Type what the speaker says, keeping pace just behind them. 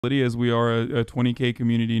as we are a 20K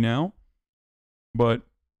community now. But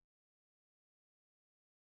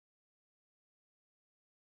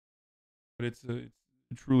it's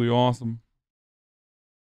truly awesome.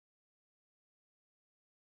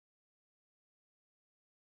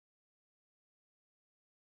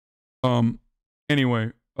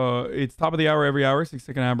 Anyway, it's top of the hour every hour,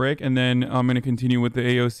 6-second ad break, and then I'm gonna continue with the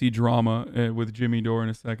AOC drama with Jimmy Dore in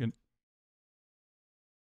a second.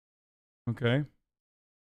 Okay.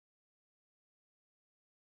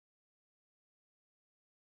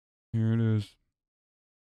 Here it is.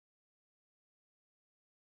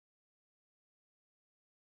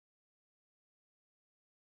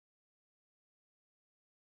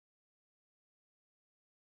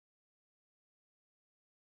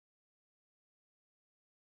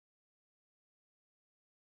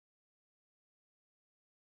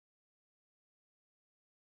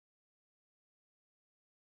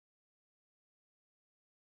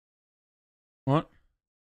 What?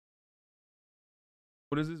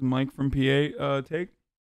 What does this Mike from PA take?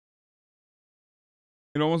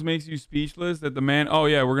 It almost makes you speechless that the man... Oh,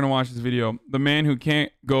 yeah, we're going to watch this video. The man who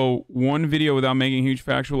can't go one video without making huge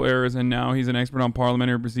factual errors, and now he's an expert on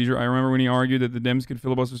parliamentary procedure. I remember when he argued that the Dems could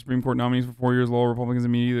filibuster Supreme Court nominees for 4 years, law Republicans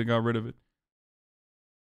immediately got rid of it.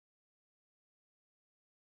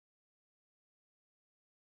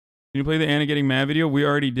 Can you play the Anna getting mad video? We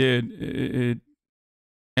already did.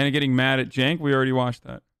 Anna getting mad at Jank? We already watched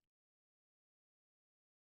that.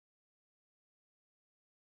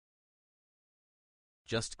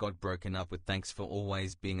 Just got broken up with. Thanks for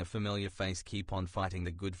always being a familiar face. Keep on fighting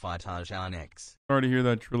the good fight, Azan X. Sorry to hear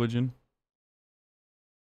that, Trilogen.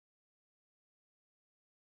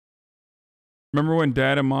 Remember when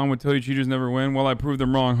Dad and Mom would tell you cheaters never win? Well, I proved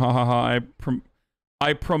them wrong. Ha ha ha.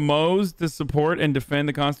 I promote to support and defend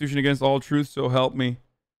the Constitution against all truth, so help me.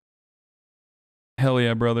 Hell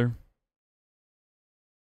yeah, brother.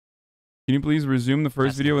 Can you please resume the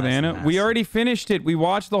first video with Anna? We already finished it. We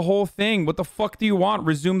watched the whole thing. What the fuck do you want?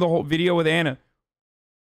 Resume the whole video with Anna.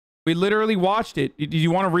 We literally watched it. Did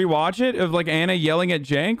you want to rewatch it? Of like Anna yelling at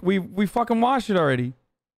Jank? We fucking watched it already.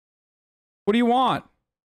 What do you want?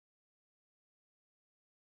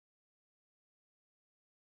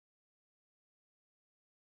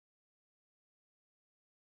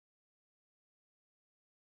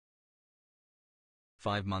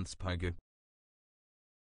 "5 months, Pogo."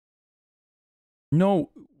 No,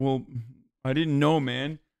 well, I didn't know,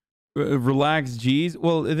 man. Relax, G's.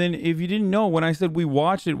 Well, then if you didn't know when I said we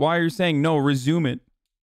watched it, why are you saying no? Resume it.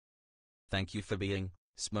 Thank you for being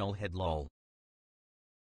smallhead lol.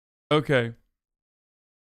 Okay.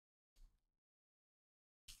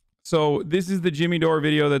 So this is the Jimmy Dore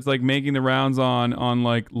video that's like making the rounds on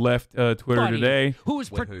like left Twitter today.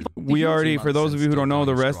 We already, for those of you who don't know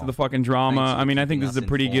the rest of the fucking drama, I mean, I think this is a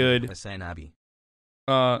pretty good. Hasanabi.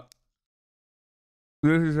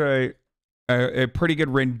 This is a pretty good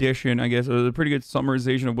rendition, I guess, a pretty good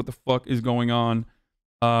summarization of what the fuck is going on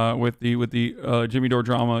with the Jimmy Dore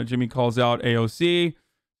drama. Jimmy calls out AOC,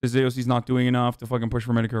 says AOC's not doing enough to fucking push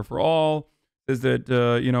for Medicare for all. Says that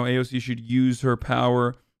you know, AOC should use her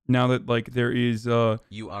power now that like there is a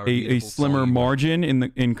slimmer margin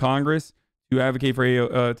in Congress to advocate for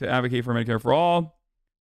Medicare for all.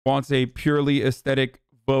 Wants a purely aesthetic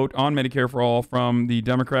vote on Medicare for all from the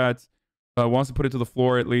Democrats. Wants to put it to the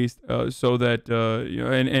floor at least, so that you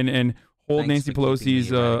know, and hold Nancy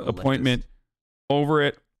Pelosi's appointment over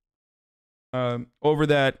it. Over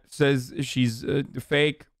that, says she's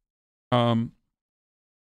fake, and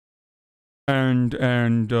you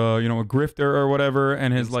know, a grifter or whatever,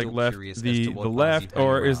 and has like left the left,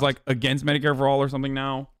 or is like against Medicare for all or something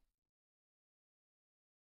now.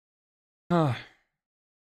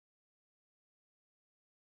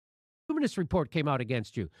 Luminous report came out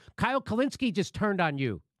against you. Kyle Kalinske just turned on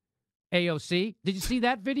you. AOC, did you see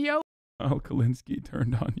that video? Kyle Kalinske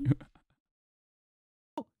turned on you.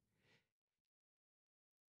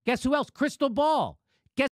 Guess who else? Crystal Ball.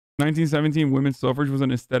 Guess 1917 women's suffrage was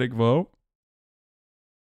an aesthetic vote.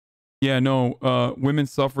 Yeah, no,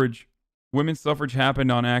 women's suffrage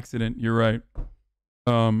happened on accident. You're right.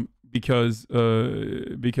 Because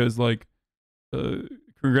like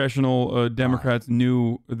congressional Democrats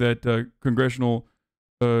knew that congressional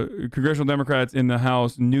Democrats in the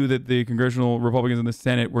House knew that the congressional Republicans in the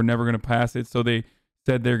Senate were never going to pass it, so they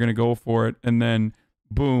said they're going to go for it, and then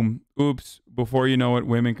boom, oops, before you know it,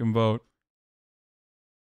 women can vote.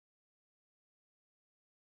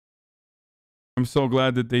 I'm so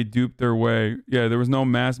glad that they duped their way. Yeah, there was no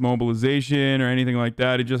mass mobilization or anything like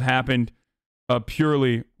that. It just happened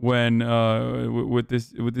purely when with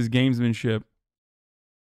this gamesmanship.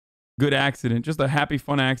 good accident, just a happy,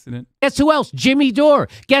 fun accident. Guess who else? Jimmy Dore.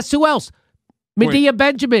 Guess who else? Medea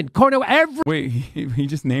Benjamin. Cornell. Wait, he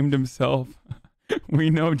just named himself. We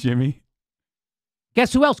know Jimmy.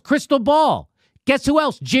 Guess who else? Crystal Ball. Guess who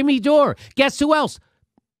else? Jimmy Dore. Guess who else?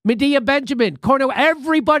 Medea Benjamin. Cornell.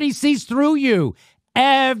 Everybody sees through you.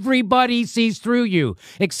 Everybody sees through you.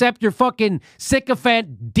 Except your fucking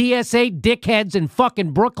sycophant DSA dickheads in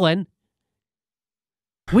fucking Brooklyn.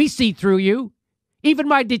 We see through you. Even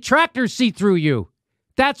my detractors see through you.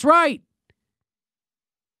 That's right.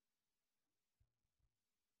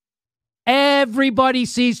 Everybody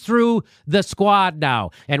sees through the squad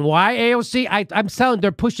now. And why, AOC? I'm telling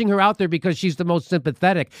they're pushing her out there because she's the most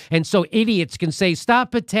sympathetic. And so idiots can say,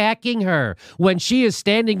 stop attacking her when she is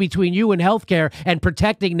standing between you and healthcare and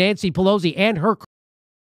protecting Nancy Pelosi and her.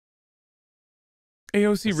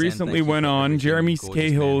 AOC recently went on Jeremy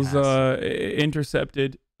Cahill's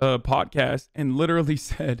Intercepted podcast and literally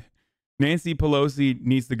said Nancy Pelosi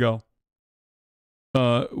needs to go.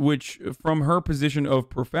 Which, from her position of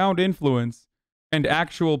profound influence and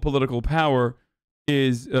actual political power,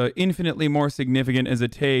 is infinitely more significant as a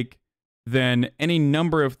take than any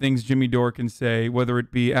number of things Jimmy Dore can say, whether it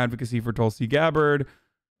be advocacy for Tulsi Gabbard,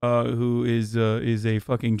 who is a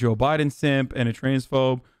fucking Joe Biden simp and a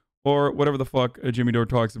transphobe, or whatever the fuck Jimmy Dore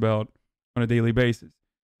talks about on a daily basis.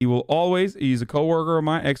 He will always, he's a coworker of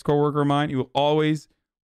mine, ex-coworker of mine, he will always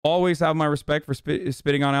have my respect for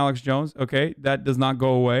spitting on Alex Jones. Okay, that does not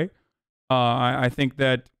go away. I think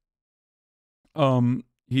that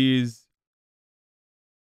he has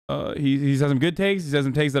some good takes. He has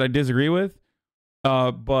some takes that I disagree with.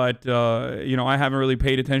 But you know, I haven't really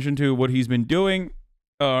paid attention to what he's been doing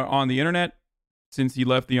on the internet since he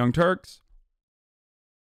left the Young Turks.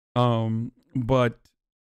 But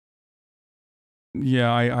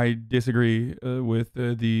yeah, I disagree with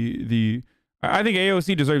the. I think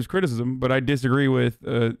AOC deserves criticism, but I disagree with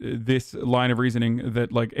this line of reasoning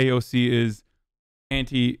that like AOC is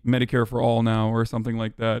anti-Medicare for all now or something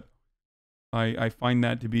like that. I find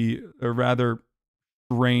that to be a rather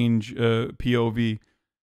strange POV.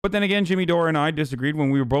 But then again, Jimmy Dore and I disagreed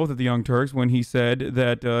when we were both at the Young Turks when he said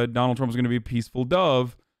that Donald Trump was going to be a peaceful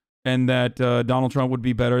dove and that Donald Trump would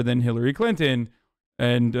be better than Hillary Clinton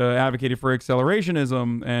and advocated for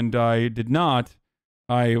accelerationism, and I did not.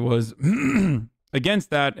 I was against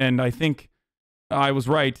that, and I think I was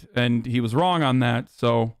right, and he was wrong on that,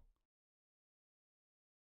 so...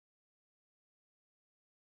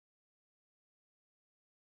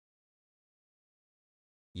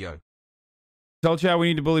 Yo. Tell chat we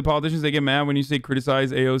need to bully politicians. They get mad when you say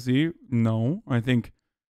criticize AOC. No, I think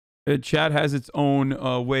chat has its own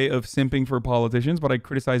way of simping for politicians, but I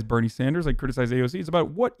criticize Bernie Sanders. I criticize AOC. It's about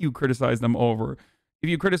what you criticize them over. If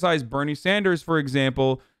you criticize Bernie Sanders, for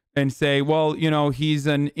example, and say, well, you know, he's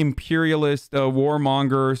an imperialist,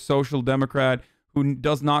 warmonger, social democrat who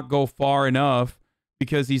does not go far enough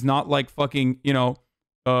because he's not like fucking, you know,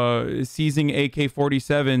 seizing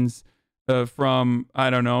AK-47s from, I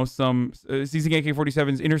don't know, some seizing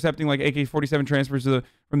AK-47s, intercepting like AK-47 transfers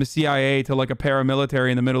from the CIA to like a paramilitary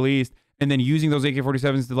in the Middle East, and then using those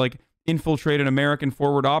AK-47s to like infiltrate an American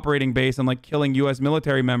forward operating base and like killing U.S.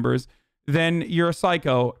 military members, then you're a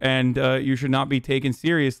psycho and you should not be taken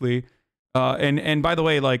seriously. And by the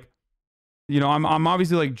way, like, you know, I'm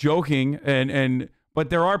obviously like joking but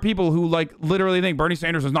there are people who like literally think Bernie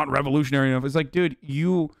Sanders is not revolutionary enough. It's like, dude,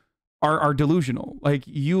 you are delusional. Like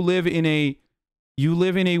you live in a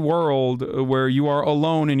world where you are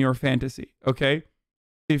alone in your fantasy. Okay.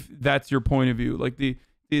 If that's your point of view, like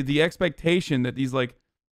the expectation that these like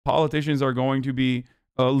politicians are going to be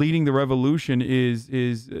leading the revolution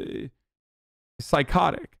is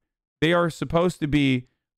psychotic. They are supposed to be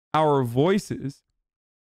our voices,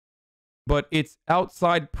 but it's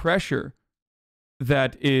outside pressure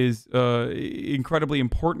that is incredibly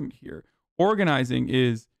important here. Organizing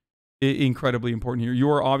is incredibly important here. You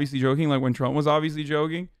are obviously joking, like when Trump was obviously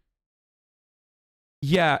joking.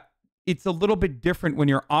 Yeah, it's a little bit different when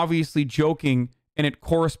you're obviously joking and it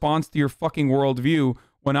corresponds to your fucking worldview.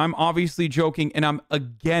 When I'm obviously joking and I'm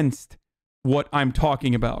against what I'm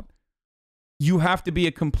talking about. You have to be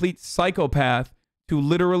a complete psychopath to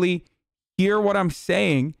literally hear what I'm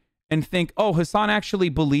saying and think, oh, Hassan actually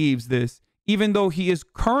believes this, even though he is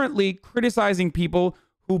currently criticizing people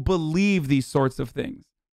who believe these sorts of things.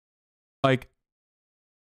 Like,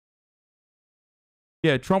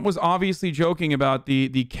 yeah, Trump was obviously joking about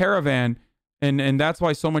the caravan, and that's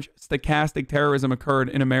why so much stochastic terrorism occurred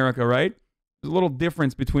in America, right? There's a little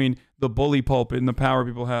difference between the bully pulpit and the power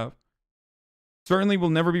people have. Certainly will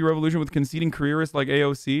never be revolution with conceding careerists like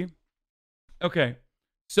AOC. Okay,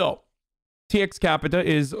 so TX Capita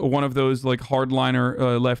is one of those like hardliner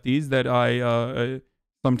lefties that I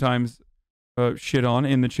sometimes shit on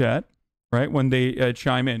in the chat, right? When they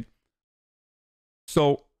chime in.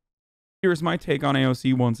 So here's my take on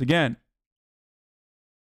AOC once again.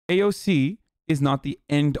 AOC is not the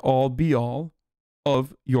end-all be-all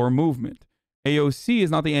of your movement. AOC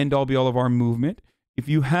is not the end-all be-all of our movement. If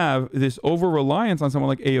you have this over-reliance on someone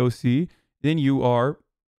like AOC, then you are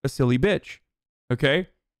a silly bitch, okay?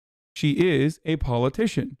 She is a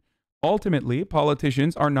politician. Ultimately,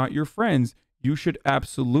 politicians are not your friends. You should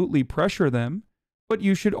absolutely pressure them, but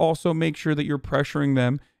you should also make sure that you're pressuring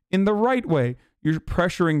them in the right way. You're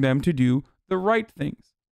pressuring them to do the right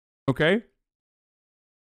things, okay?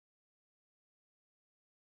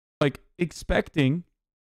 Like, expecting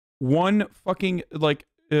one fucking, like,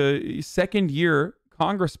 second-year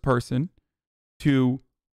congressperson to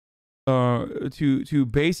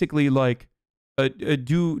basically, like,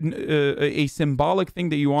 do a symbolic thing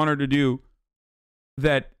that you want her to do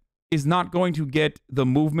that is not going to get the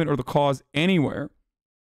movement or the cause anywhere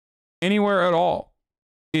at all,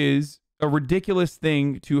 is a ridiculous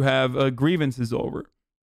thing to have grievances over.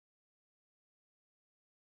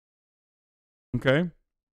 Okay?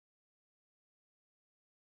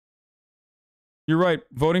 You're right.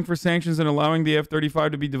 Voting for sanctions and allowing the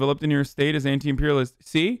F-35 to be developed in your state is anti-imperialist.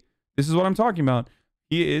 See? This is what I'm talking about.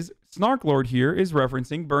 Snarklord here is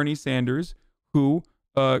referencing Bernie Sanders, who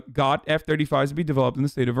got F-35s to be developed in the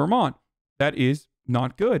state of Vermont. That is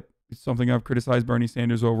not good. It's something I've criticized Bernie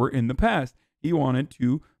Sanders over in the past. He wanted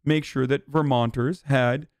to make sure that Vermonters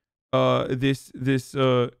had he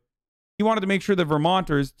wanted to make sure that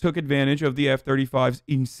Vermonters took advantage of the F-35's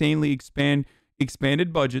insanely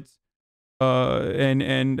expanded budgets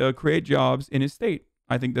and create jobs in his state.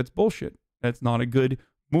 I think that's bullshit. That's not a good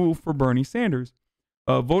move for Bernie Sanders.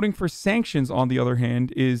 Voting for sanctions, on the other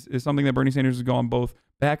hand, is something that Bernie Sanders has gone both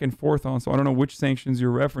back and forth on. So I don't know which sanctions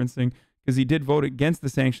you're referencing, because he did vote against the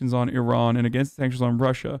sanctions on Iran and against the sanctions on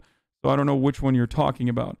Russia. So I don't know which one you're talking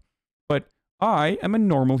about. But I am a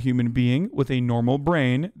normal human being with a normal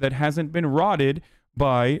brain that hasn't been rotted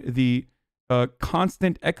by the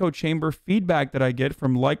constant echo chamber feedback that I get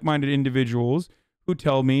from like-minded individuals who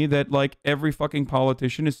tell me that, like, every fucking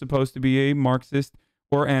politician is supposed to be a Marxist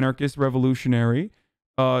or anarchist revolutionary.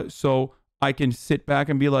 So I can sit back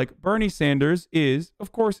and be like, Bernie Sanders is,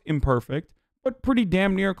 of course, imperfect, but pretty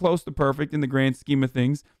damn near close to perfect in the grand scheme of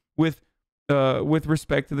things with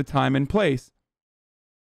respect to the time and place.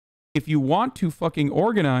 If you want to fucking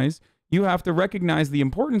organize, you have to recognize the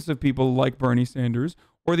importance of people like Bernie Sanders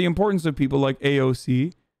or the importance of people like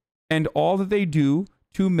AOC and all that they do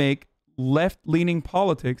to make left-leaning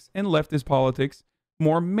politics and leftist politics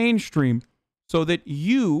more mainstream so that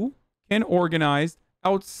you can organize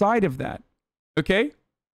outside of that. Okay?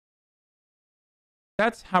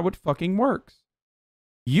 That's how it fucking works.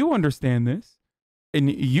 You understand this. And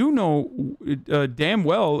you know damn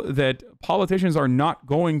well that politicians are not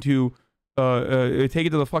going to take it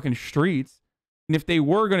to the fucking streets. And if they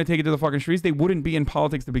were going to take it to the fucking streets, they wouldn't be in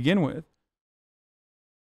politics to begin with.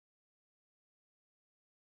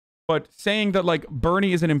 But saying that, like,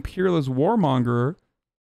 Bernie is an imperialist warmonger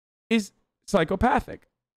is psychopathic.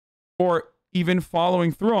 Or even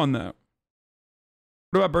following through on that.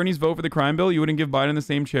 What about Bernie's vote for the crime bill? You wouldn't give Biden the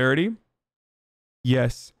same charity?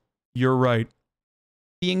 Yes, you're right.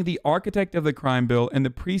 Being the architect of the crime bill and the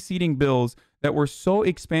preceding bills that were so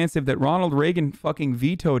expansive that Ronald Reagan fucking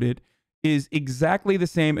vetoed it is exactly the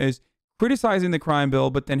same as criticizing the crime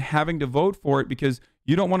bill but then having to vote for it because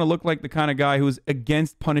you don't want to look like the kind of guy who's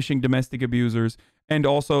against punishing domestic abusers and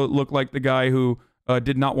also look like the guy who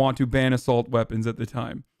did not want to ban assault weapons at the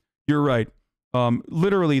time. You're right.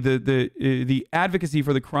 Literally, the advocacy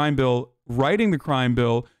for the crime bill, writing the crime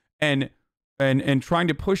bill, and trying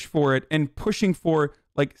to push for it, and pushing for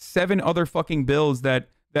like 7 other fucking bills that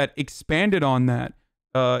expanded on that,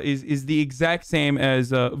 is the exact same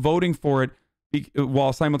as voting for it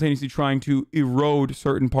while simultaneously trying to erode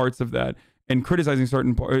certain parts of that and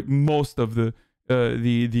criticizing most of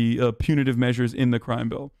the punitive measures in the crime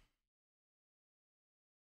bill.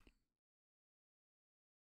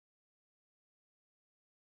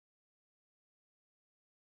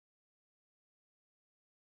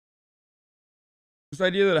 This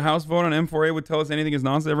idea that a House vote on M4A would tell us anything is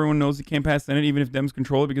nonsense. Everyone knows it can't pass Senate, even if Dems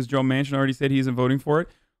control it, because Joe Manchin already said he isn't voting for it.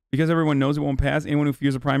 Because everyone knows it won't pass, anyone who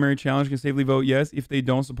fears a primary challenge can safely vote yes if they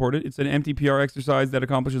don't support it. It's an empty PR exercise that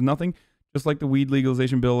accomplishes nothing, just like the weed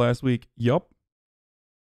legalization bill last week. Yup.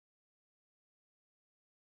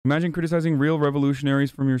 Imagine criticizing real revolutionaries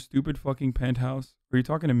from your stupid fucking penthouse. Are you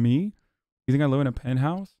talking to me? You think I live in a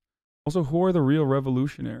penthouse? Also, who are the real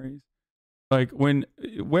revolutionaries? Like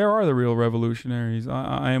where are the real revolutionaries?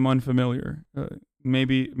 I am unfamiliar.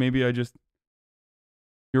 Maybe I just,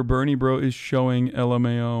 your Bernie bro is showing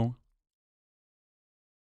LMAO.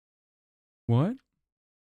 What?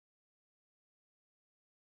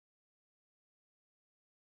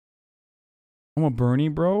 I'm a Bernie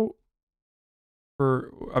bro?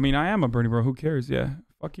 I mean, I am a Bernie bro. Who cares? Yeah.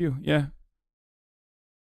 Fuck you. Yeah.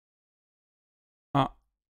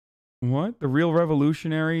 What? The real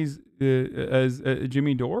revolutionaries as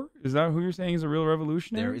Jimmy Dore? Is that who you're saying is a real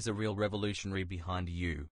revolutionary? There is a real revolutionary behind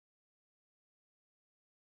you.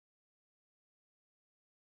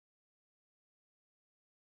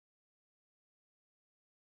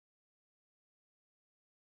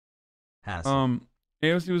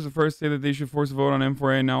 AOC was the first to say that they should force a vote on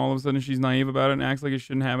M4A, and now all of a sudden she's naive about it and acts like it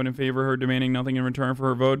shouldn't happen in favor of her, demanding nothing in return for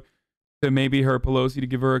her vote. That maybe her Pelosi to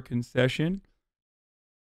give her a concession.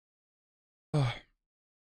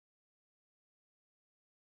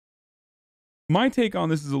 My take on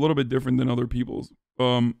this is a little bit different than other people's.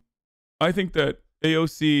 I think that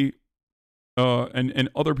AOC and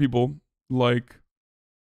other people like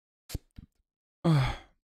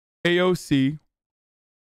AOC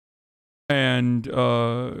and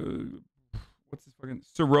what's this fucking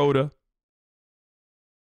Sirota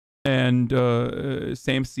and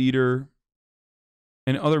Sam Cedar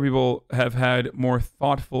and other people have had more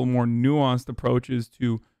thoughtful, more nuanced approaches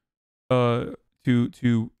to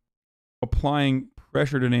applying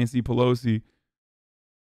pressure to Nancy Pelosi.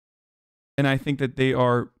 And I think that they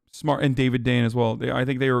are smart, and David Dane as well. I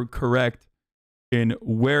think they are correct in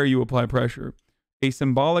where you apply pressure. A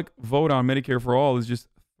symbolic vote on Medicare for all is just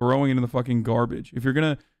throwing it in the fucking garbage. If you're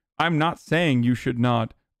gonna, I'm not saying you should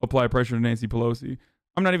not apply pressure to Nancy Pelosi.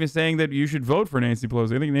 I'm not even saying that you should vote for Nancy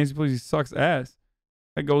Pelosi. I think Nancy Pelosi sucks ass.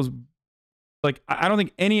 That goes, like, I don't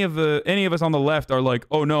think any of us on the left are like,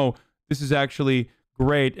 oh no, this is actually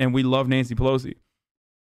great and we love Nancy Pelosi.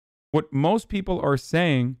 What most people are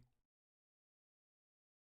saying,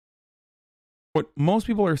 or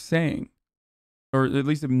at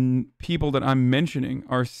least the people that I'm mentioning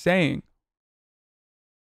are saying,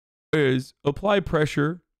 is apply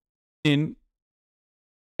pressure in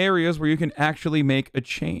areas where you can actually make a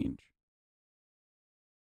change.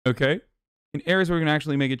 Okay? In areas where you can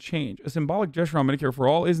actually make a change. A symbolic gesture on Medicare for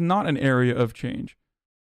all is not an area of change.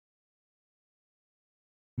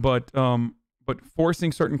 But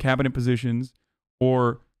forcing certain cabinet positions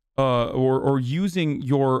or using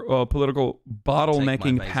your political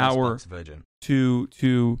bottlenecking power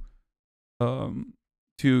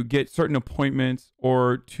to get certain appointments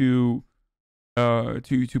or to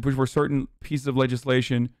push for certain pieces of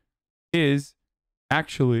legislation is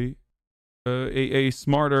actually a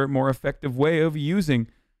smarter, more effective way of using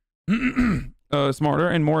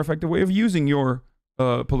your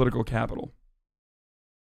political capital.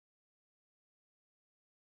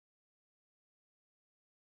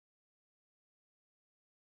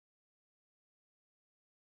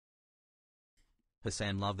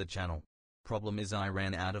 Hassan, love the channel. Problem is I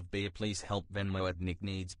ran out of beer. Please help Venmo at Nick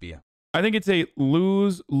needs beer. I think it's a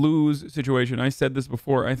lose-lose situation. I said this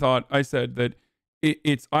before. I said that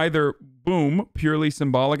it's either, boom, purely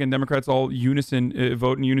symbolic and Democrats all vote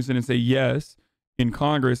in unison and say yes in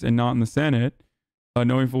Congress and not in the Senate,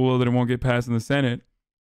 knowing full well that it won't get passed in the Senate,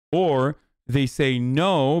 or they say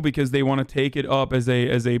no because they want to take it up as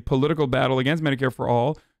a political battle against Medicare for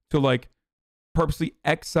all to like purposely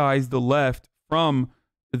excise the left from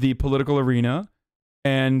the political arena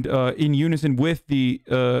and in unison with the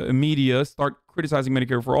media start criticizing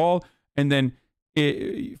Medicare for all, and then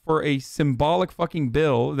for a symbolic fucking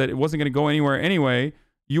bill that it wasn't going to go anywhere anyway,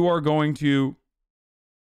 you are going to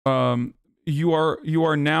you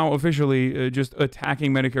are now officially just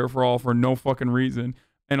attacking Medicare for all for no fucking reason.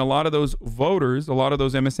 And a lot of those voters, a lot of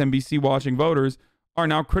those MSNBC watching voters are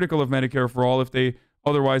now critical of Medicare for all if they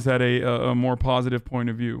otherwise had a more positive point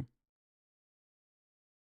of view.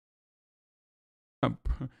 I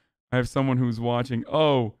have someone who's watching.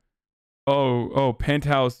 Oh,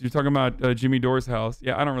 Penthouse. You're talking about Jimmy Dore's house.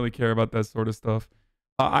 Yeah, I don't really care about that sort of stuff.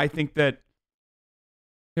 I think that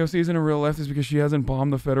AOC isn't a real leftist because she hasn't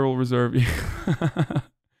bombed the Federal Reserve.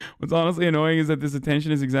 What's honestly annoying is that this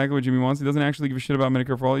attention is exactly what Jimmy wants. He doesn't actually give a shit about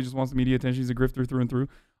Medicare for all. He just wants the media attention. He's a grifter through and through.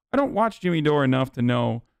 I don't watch Jimmy Dore enough to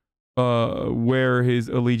know where his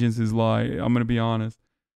allegiances lie. I'm going to be honest.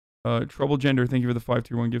 Trouble Gender, thank you for the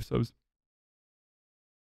 521 gift subs.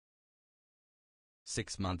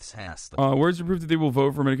 6 months has. Where's the proof that they will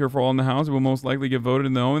vote for Medicare for all in the House? It will most likely get voted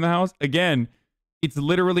in the House. Again, it's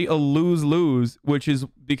literally a lose-lose, which is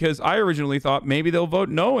because I originally thought maybe they'll vote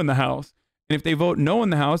no in the House. And if they vote no in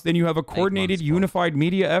the House, then you have a coordinated, unified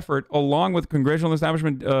media effort along with congressional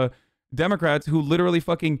establishment Democrats who literally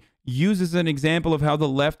fucking uses an example of how the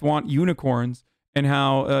left want unicorns and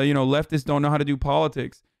how, leftists don't know how to do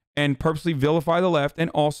politics and purposely vilify the left and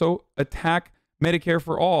also attack Medicare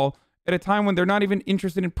for all at a time when they're not even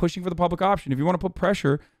interested in pushing for the public option. If you want to put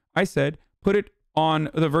pressure, I said, put it on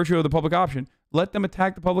the virtue of the public option. Let them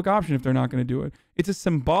attack the public option if they're not going to do it. It's a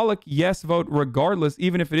symbolic yes vote regardless,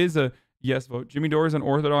 even if it is a yes vote. Jimmy Dore is an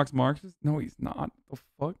orthodox Marxist? No, he's not. The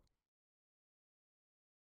fuck?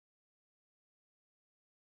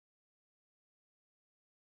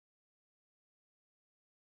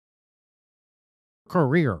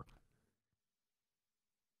 Career.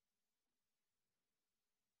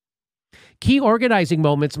 Key organizing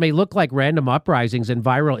moments may look like random uprisings and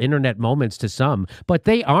viral internet moments to some, but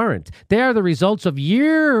they aren't. They are the results of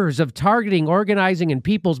years of targeting, organizing, and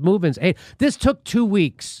people's movements. This took 2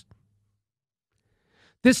 weeks.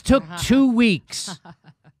 This took 2 weeks.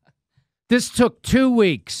 This took 2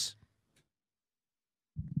 weeks.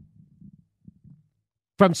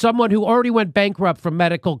 From someone who already went bankrupt from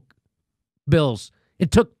medical bills.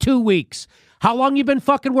 It took 2 weeks. How long you been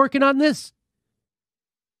fucking working on this?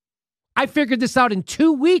 I figured this out in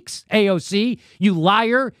 2 weeks, AOC. You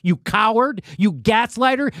liar, you coward, you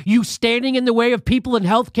gaslighter, you standing in the way of people in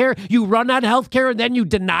healthcare. You run on healthcare and then you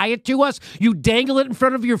deny it to us. You dangle it in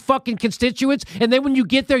front of your fucking constituents. And then when you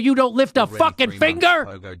get there, you don't lift a fucking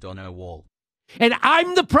finger. And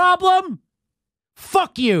I'm the problem?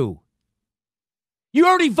 Fuck you. You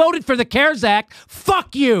already voted for the CARES Act.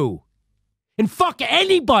 Fuck you. And fuck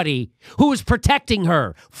anybody who is protecting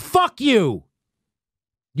her. Fuck you.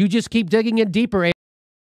 You just keep digging in deeper.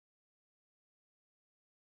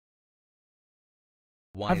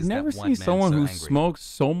 I've never seen someone who smokes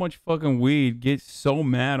so much fucking weed get so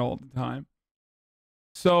mad all the time.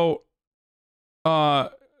 So,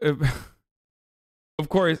 of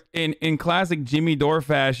course, in classic Jimmy Dore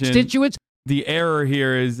fashion, constituents. The error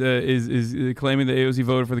here is claiming that AOC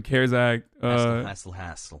voted for the CARES Act.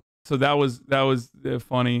 Hassle. So that was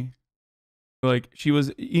funny. Like, she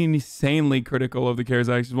was insanely critical of the CARES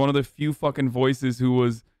Act. She's one of the few fucking voices who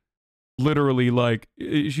was literally like,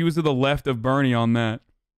 she was to the left of Bernie on that.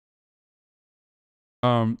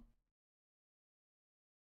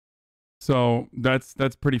 So that's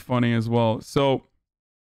pretty funny as well. So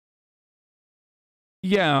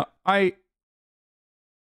yeah, AOC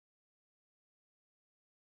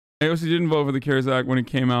didn't vote for the CARES Act when it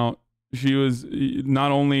came out. She was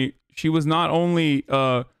not only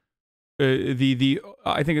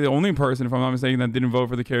I think the only person, if I'm not mistaken, that didn't vote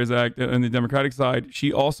for the CARES Act on the Democratic side.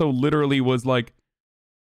 She also literally was like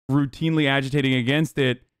routinely agitating against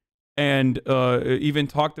it, and even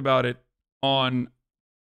talked about it on.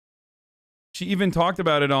 She even talked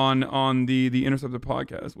about it on the Interceptor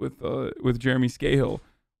podcast with Jeremy Scahill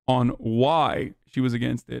on why she was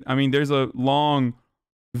against it. I mean, there's a long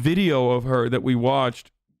video of her that we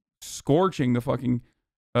watched scorching the fucking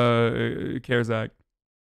CARES Act.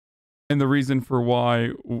 And the reason for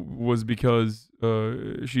why was because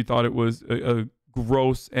she thought it was a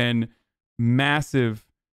gross and massive,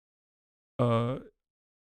 a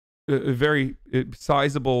very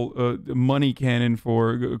sizable money cannon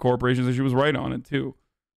for corporations, and she was right on it too.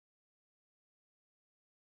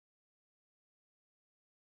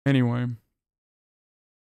 Anyway.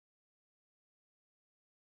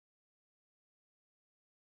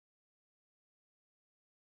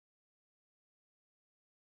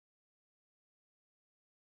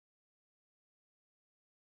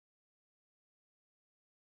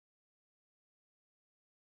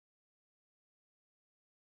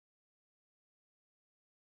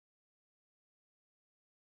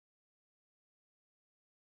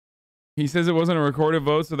 He says it wasn't a recorded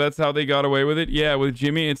vote, so that's how they got away with it. Yeah, with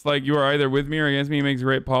Jimmy, it's like you are either with me or against me. He makes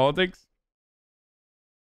great politics.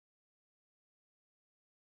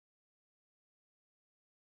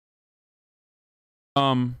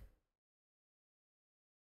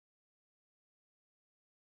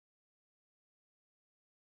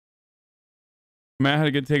 Matt had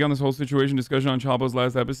a good take on this whole situation discussion on Chapo's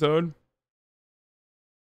last episode.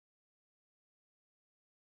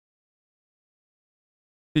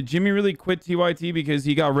 Did Jimmy really quit TYT because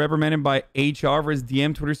he got reprimanded by HR for his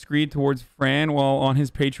DM Twitter screed towards Fran while on his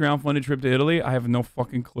Patreon funded trip to Italy? I have no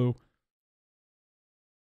fucking clue.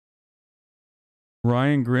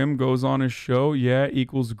 Ryan Grimm goes on his show. Yeah,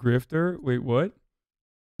 equals grifter. Wait, what?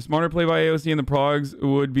 The smarter play by AOC and the Progs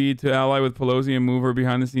would be to ally with Pelosi and move her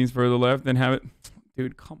behind the scenes further left and have it...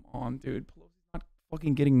 Dude, come on, dude. Pelosi's not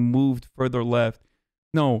fucking getting moved further left.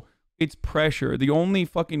 No. It's pressure. The only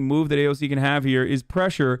fucking move that AOC can have here is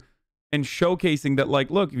pressure and showcasing that, like,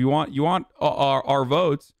 look, if you want our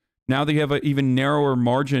votes, now that you have an even narrower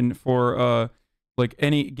margin for like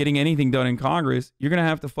getting anything done in Congress, you're gonna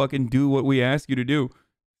have to fucking do what we ask you to do.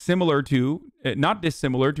 Similar to, not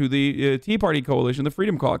dissimilar to the Tea Party coalition, the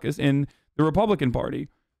Freedom Caucus, and the Republican Party.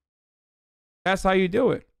 That's how you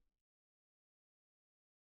do it.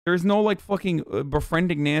 There's no like fucking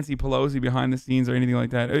befriending Nancy Pelosi behind the scenes or anything like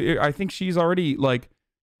that. I think she's already like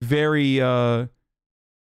very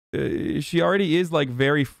she already is like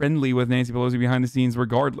very friendly with Nancy Pelosi behind the scenes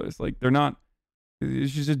regardless. Like they're not,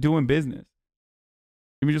 she's just doing business.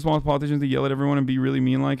 Jimmy just wants politicians to yell at everyone and be really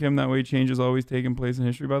mean like him. That way change is always taking place in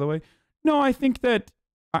history, by the way. No, I think that,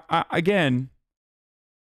 again,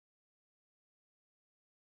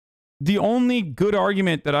 the only good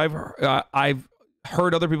argument that I've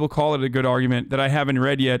heard other people call it a good argument that I haven't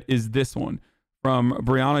read yet is this one from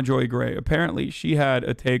Brianna Joy Gray. Apparently, she had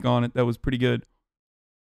a take on it that was pretty good.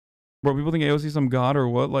 Bro, people think AOC is some god or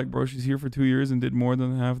what? Like, bro, she's here for 2 years and did more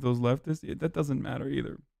than half those leftists. That doesn't matter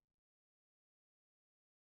either.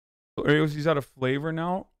 So AOC's out of flavor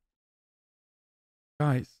now.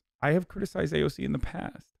 Guys, I have criticized AOC in the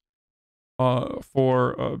past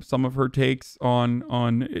for some of her takes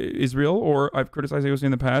on Israel, or I've criticized AOC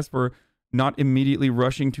in the past for not immediately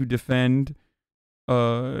rushing to defend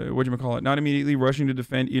not immediately rushing to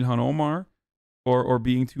defend Ilhan Omar, or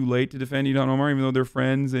being too late to defend Ilhan Omar, even though they're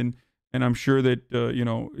friends, and I'm sure that you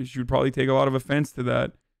know, she would probably take a lot of offense to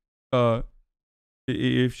that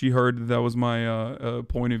if she heard that was my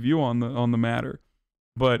point of view on the matter.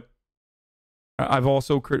 But I've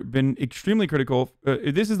also been extremely critical.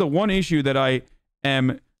 This is the one issue that I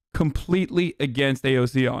am completely against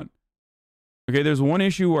AOC on. Okay, there's one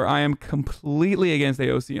issue where I am completely against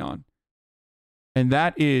AOC on, and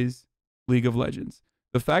that is League of Legends.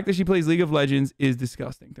 The fact that she plays League of Legends is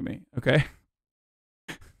disgusting to me, okay?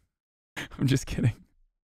 I'm just kidding.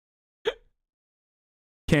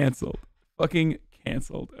 Canceled. Fucking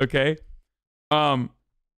canceled, okay? I'm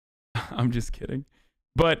just kidding.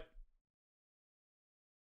 But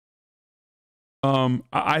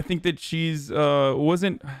I think that she's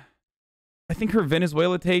wasn't, I think her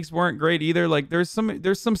Venezuela takes weren't great either. Like there's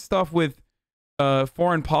some stuff with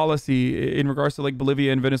foreign policy in regards to like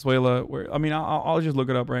Bolivia and Venezuela where, I mean, I'll just look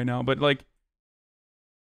it up right now, but like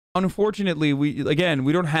unfortunately we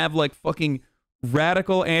don't have like fucking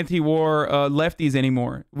radical anti-war lefties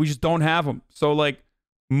anymore. We just don't have them. So like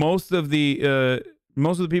most of the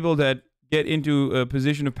people that get into a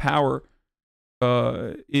position of power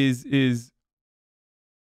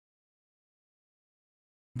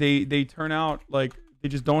they turn out like they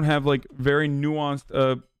just don't have like very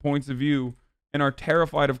nuanced points of view and are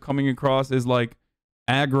terrified of coming across as like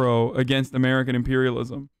aggro against American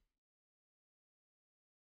imperialism.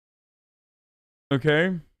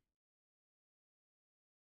 Okay?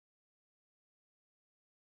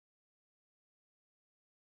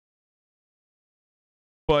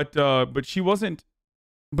 But she wasn't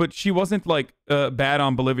like bad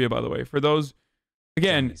on Bolivia, by the way. For those,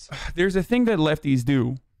 again, there's a thing that lefties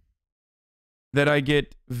do that I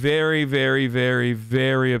get very, very, very,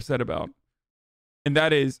 very upset about. And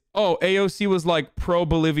that is, oh, AOC was like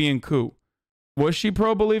pro-Bolivian coup. Was she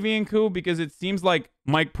pro-Bolivian coup? Because it seems like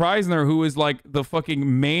Mike Preisner, who is like the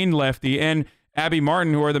fucking main lefty, and Abby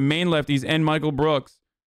Martin, who are the main lefties, and Michael Brooks,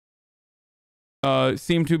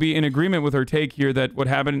 seem to be in agreement with her take here that what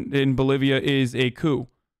happened in Bolivia is a coup.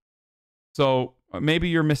 So maybe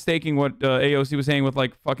you're mistaking what AOC was saying with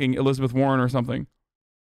like fucking Elizabeth Warren or something.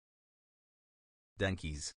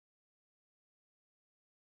 Dankies.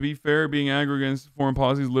 To be fair, being angry against foreign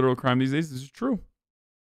policy is a literal crime these days. This is true.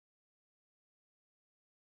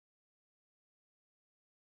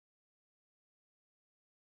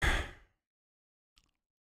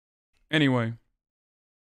 Anyway.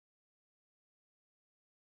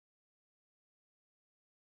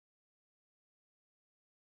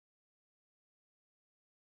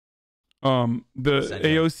 The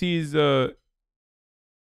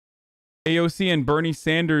AOC and Bernie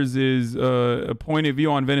Sanders' a point of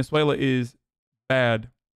view on Venezuela is bad.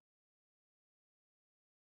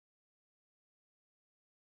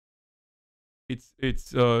 It's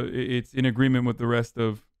in agreement with the rest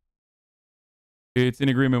of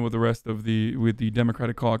the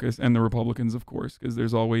Democratic caucus and the Republicans, of course, because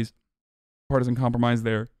there's always partisan compromise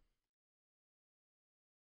there.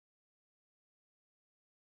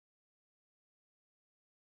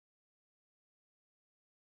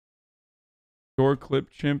 Door clip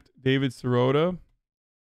chimped David Sirota.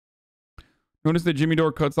 Notice that Jimmy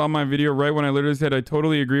Dore cuts off my video right when I literally said I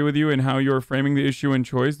totally agree with you in how you're framing the issue and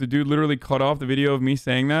choice. The dude literally cut off the video of me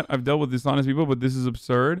saying that. I've dealt with dishonest people, but this is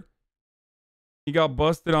absurd. He got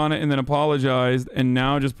busted on it and then apologized, and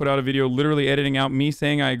now just put out a video literally editing out me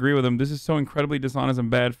saying I agree with him. This is so incredibly dishonest and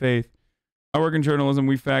bad faith. I work in journalism.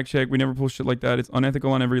 We fact check. We never pull shit like that. It's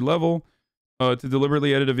unethical on every level. To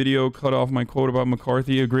deliberately edit a video, cut off my quote about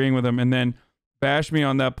McCarthy agreeing with him, and then bash me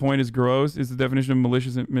on that point is gross. It's the definition of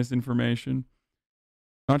malicious misinformation.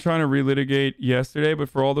 Not trying to relitigate yesterday, but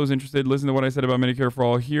for all those interested, listen to what I said about Medicare for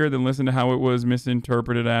All here, then listen to how it was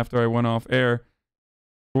misinterpreted after I went off air.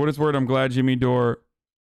 For what it's worth, I'm glad Jimmy Dore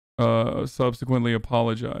subsequently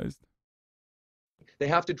apologized. They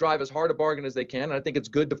have to drive as hard a bargain as they can, and I think it's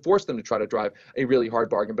good to force them to try to drive a really hard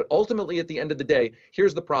bargain. But ultimately, at the end of the day,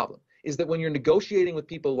 here's the problem, is that when you're negotiating with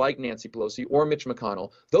people like Nancy Pelosi or Mitch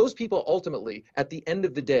McConnell, those people ultimately, at the end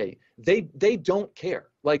of the day, they don't care.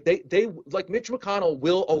 Like like Mitch McConnell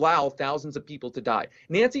will allow thousands of people to die.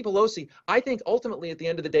 Nancy Pelosi, I think ultimately at the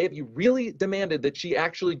end of the day, if you really demanded that she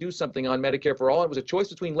actually do something on Medicare for all, it was a choice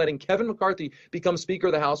between letting Kevin McCarthy become Speaker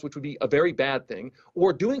of the House, which would be a very bad thing,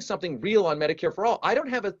 or doing something real on Medicare for all. I don't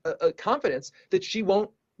have a confidence that she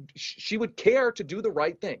would care to do the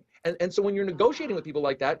right thing. And so when you're negotiating with people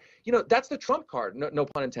like that, you know, that's the trump card, no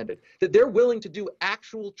pun intended, that they're willing to do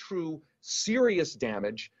actual, true, serious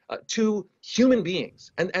damage to human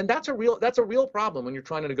beings. And that's a real problem when you're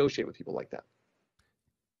trying to negotiate with people like that.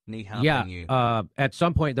 Yeah, at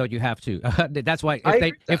some point though you have to. That's why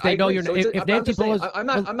if they know you're if Nancy Pelosi,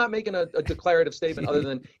 I'm not making a declarative statement other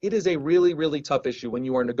than it is a really, really tough issue when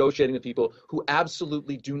you are negotiating with people who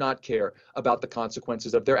absolutely do not care about the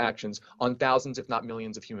consequences of their actions on thousands, if not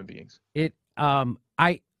millions, of human beings.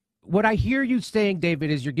 What I hear you saying,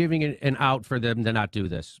 David, is you're giving an out for them to not do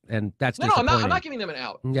this, and that's disappointing. No, I'm not giving them an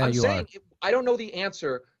out. Yeah, I'm saying I don't know the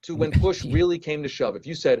answer to when push really came to shove. If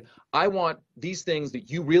you said, I want these things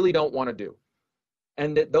that you really don't want to do,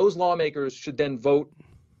 and that those lawmakers should then vote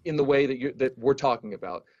in the way that we're talking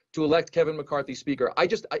about to elect Kevin McCarthy Speaker.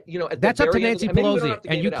 You know, at that's the up to very Nancy end, Pelosi,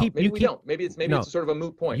 and we don't. Maybe it's sort of a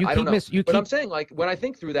moot point. I don't know. But I'm saying, like, when I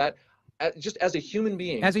think through that, just as a human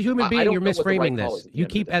being, you're misframing this.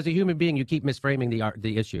 As a human being, you keep misframing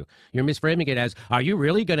the issue. You're misframing it as, are you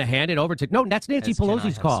really going to hand it over to? No, that's Nancy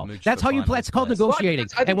Pelosi's call. That's how you. That's called negotiating.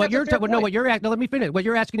 And what you're let me finish. What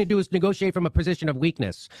you're asking to do is negotiate from a position of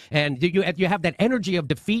weakness, and you have that energy of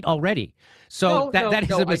defeat already. So that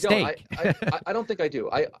is a mistake. I don't think I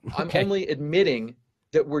do. I'm only admitting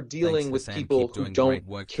that we're dealing with people who don't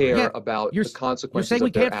care about the consequences. You're saying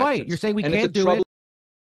we can't fight. You're saying we can't do it.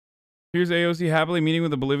 Here's AOC happily meeting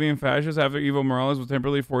with a Bolivian fascist after Evo Morales was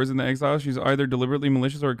temporarily forced into exile. She's either deliberately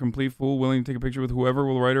malicious or a complete fool, willing to take a picture with whoever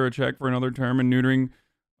will write her a check for another term and neutering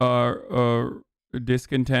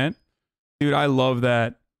discontent. Dude, I love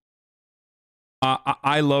that.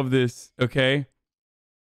 I love this, okay?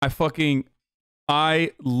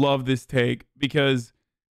 I love this take because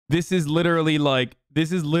this is literally in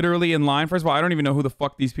line. First of all, I don't even know who the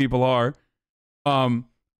fuck these people are.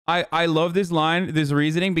 I love this line, this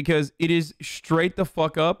reasoning, because it is straight the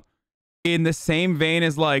fuck up in the same vein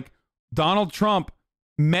as like Donald Trump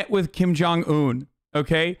met with Kim Jong-un.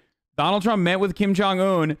 Okay? Donald Trump met with Kim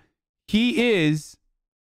Jong-un. He is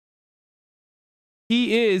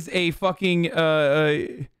a fucking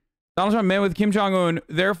Donald Trump met with Kim Jong-un,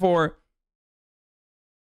 therefore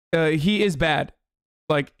he is bad.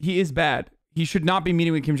 Like, he is bad. He should not be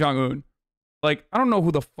meeting with Kim Jong-un. Like, I don't know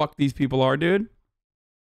who the fuck these people are, dude.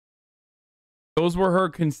 Those were her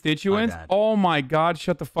constituents? Oh my God,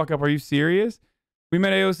 shut the fuck up. Are you serious? We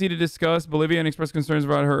met AOC to discuss Bolivia and express concerns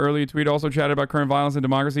about her earlier tweet. Also chatted about current violence and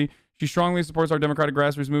democracy. She strongly supports our democratic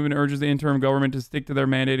grassroots movement and urges the interim government to stick to their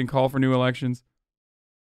mandate and call for new elections.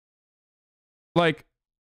 Like,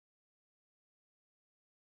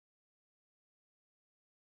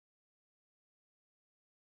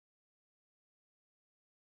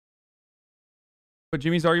 but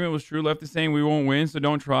Jimmy's argument was true. Left is saying we won't win, so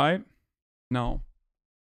don't try. No.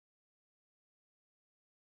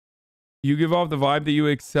 You give off the vibe that you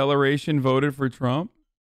acceleration voted for Trump?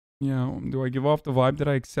 Yeah, do I give off the vibe that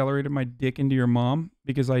I accelerated my dick into your mom?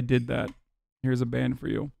 Because I did that. Here's a ban for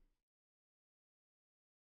you.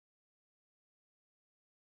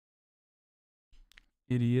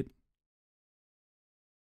 Idiot.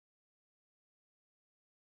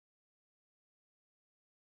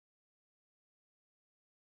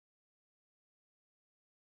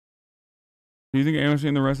 Do you think AOC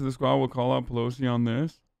and the rest of the squad will call out Pelosi on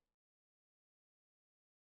this?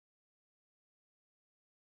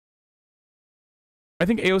 I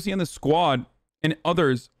think AOC and the squad and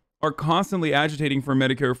others are constantly agitating for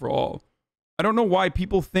Medicare for all. I don't know why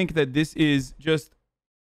people think that this is just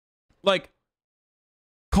like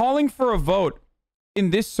calling for a vote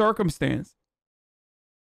in this circumstance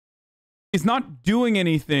is not doing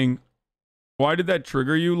anything. Why did that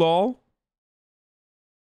trigger you, lol?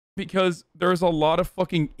 Because there's a lot of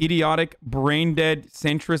fucking idiotic, brain-dead,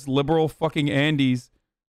 centrist, liberal fucking Andes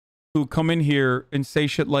who come in here and say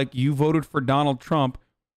shit like, you voted for Donald Trump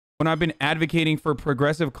when I've been advocating for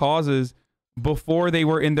progressive causes before they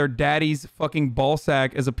were in their daddy's fucking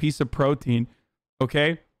ballsack as a piece of protein,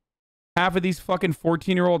 okay? Half of these fucking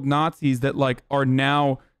 14-year-old Nazis that, like, are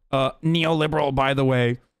now neoliberal, by the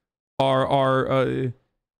way, are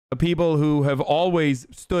people who have always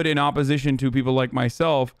stood in opposition to people like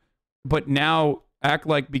myself, but now act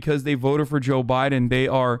like because they voted for Joe Biden, they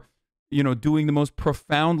are, you know, doing the most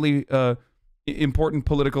profoundly important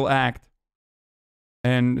political act.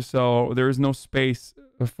 And so there is no space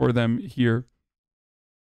for them here.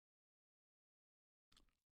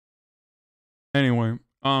 Anyway,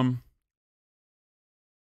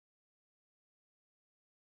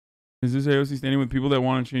 is this AOC standing with people that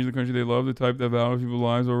want to change the country they love, the type that values people's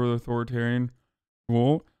lives over the authoritarian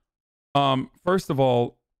rule? First of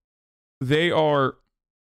all, they are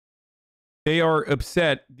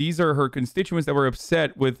upset. These are her constituents that were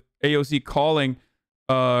upset with AOC calling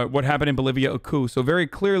what happened in Bolivia a coup. So very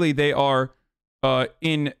clearly they are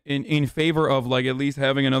in favor of, like, at least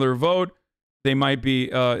having another vote. They might be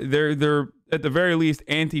they're at the very least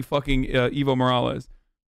anti fucking Evo Morales.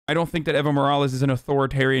 I don't think that Evo Morales is an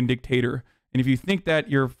authoritarian dictator. And if you think that,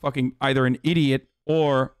 you're fucking either an idiot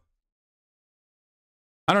or,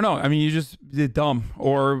 I don't know. I mean, you just dumb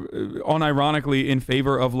or unironically in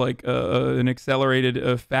favor of, like, an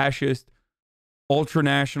accelerated fascist,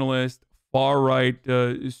 ultranationalist, far-right,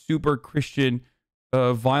 super Christian,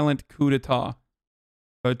 violent coup d'etat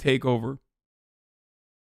takeover.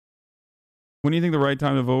 When do you think the right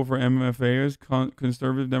time to vote for MFA is?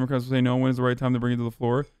 Conservative Democrats will say no. When is the right time to bring it to the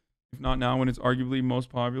floor? If not now, when it's arguably most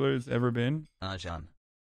popular it's ever been. Azan.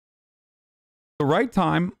 The right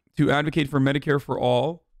time to advocate for Medicare for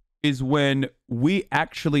all is when we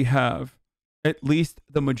actually have at least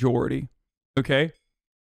the majority. Okay?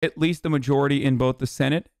 At least the majority in both the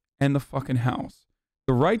Senate and the fucking House.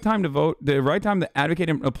 The right time to vote, the right time to advocate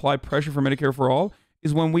and apply pressure for Medicare for all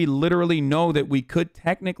is when we literally know that we could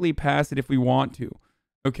technically pass it if we want to.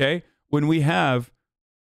 Okay? When we have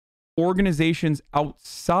organizations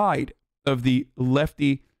outside of the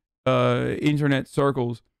lefty internet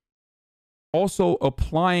circles also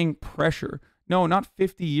applying pressure. No, not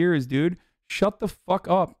 50 years, dude. Shut the fuck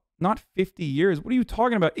up. Not 50 years. What are you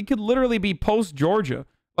talking about? It could literally be post-Georgia.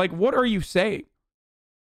 Like, what are you saying?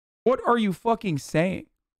 What are you fucking saying?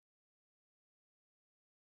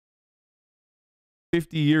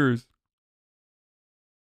 50 years.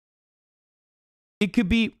 It could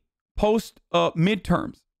be post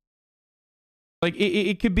midterms. Like,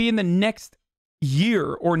 it could be in the next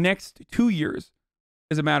year or next 2 years,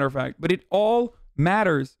 as a matter of fact. But it all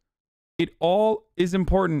matters. It all is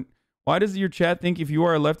important. Why does your chat think if you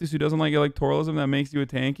are a leftist who doesn't like electoralism, that makes you a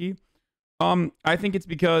tanky? I think it's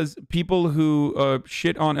because people who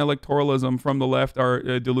shit on electoralism from the left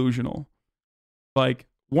are delusional. Like,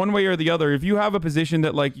 one way or the other, if you have a position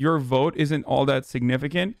that, like, your vote isn't all that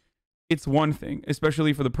significant, it's one thing,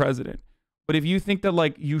 especially for the president. But if you think that,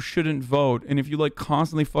 like, you shouldn't vote, and if you, like,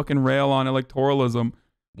 constantly fucking rail on electoralism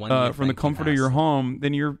from the comfort of your home,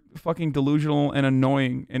 then you're fucking delusional and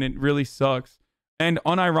annoying, and it really sucks. And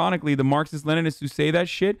unironically, the Marxist-Leninists who say that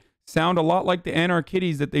shit sound a lot like the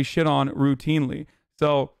anarchists that they shit on routinely.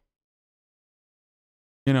 So,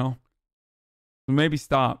 you know, maybe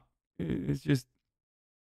stop. It's just...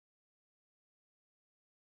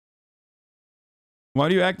 Why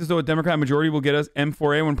do you act as though a Democrat majority will get us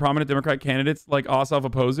M4A when prominent Democrat candidates like Ossoff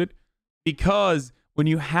oppose it? Because when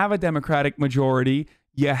you have a Democratic majority,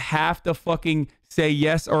 you have to fucking say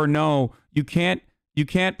yes or no. You can't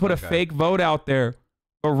put a fake vote out there.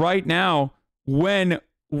 But right now, when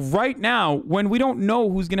we don't know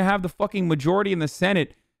who's going to have the fucking majority in the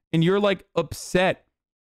Senate, and you're, like, upset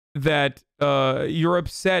that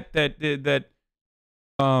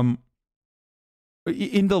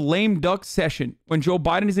in the lame duck session, when Joe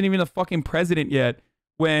Biden isn't even the fucking president yet,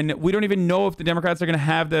 when we don't even know if the Democrats are going to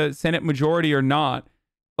have the Senate majority or not,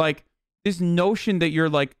 like, this notion that you're,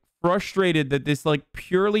 like, frustrated that this, like,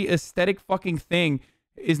 purely aesthetic fucking thing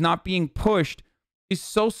is not being pushed is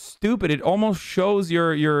so stupid. It almost shows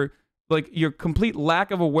your complete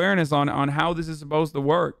lack of awareness on how this is supposed to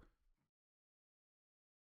work.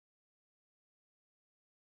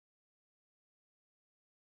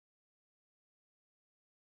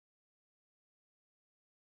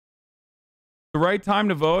 The right time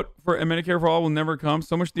to vote for Medicare for all will never come.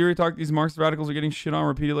 So much theory talk. These Marxist radicals are getting shit on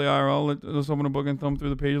repeatedly. IRL. Let's open a book and thumb through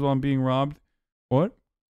the pages while I'm being robbed. What?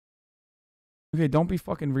 Okay, don't be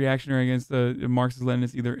fucking reactionary against the Marxist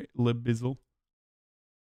Leninists either, Libizzle.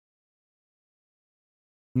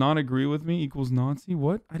 Not agree with me equals Nazi?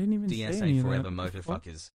 What? I didn't even say any DSA of forever, that.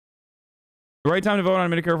 motherfuckers. The right time to vote on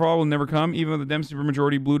Medicare for all will never come. Even though the Dem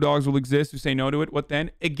supermajority blue dogs will exist who say no to it. What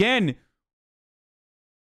then? Again,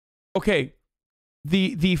 okay,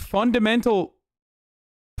 the fundamental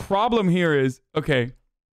problem here is, okay,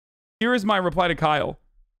 here is my reply to Kyle.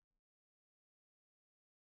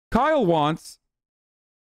 Kyle wants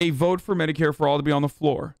a vote for Medicare for all to be on the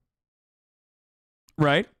floor.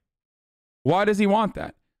 Right? Why does he want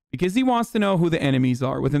that? Because he wants to know who the enemies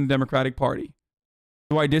are within the Democratic Party.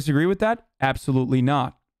 Do I disagree with that? Absolutely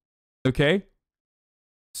not. Okay?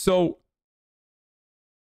 So,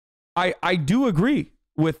 I do agree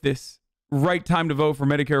with this right time to vote for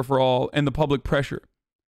Medicare for all and the public pressure.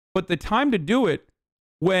 But the time to do it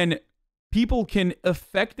when people can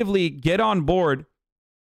effectively get on board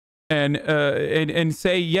and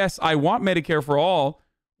say, yes, I want Medicare for all,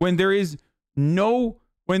 when there is no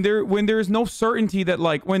certainty that,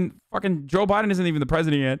 like, when fucking Joe Biden isn't even the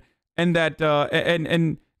president yet, and that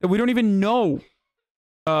and we don't even know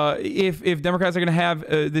if Democrats are going to have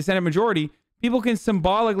the Senate majority, people can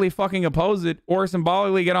symbolically fucking oppose it or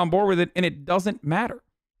symbolically get on board with it, and it doesn't matter.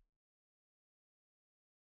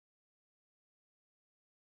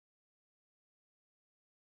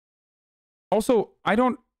 Also,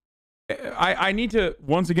 I need to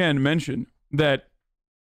once again mention that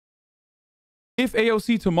if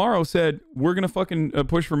AOC tomorrow said, we're going to fucking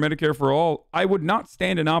push for Medicare for all, I would not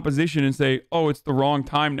stand in opposition and say, oh, it's the wrong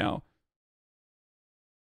time now.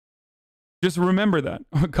 Just remember that.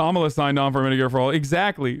 Kamala signed on for Medicare for all.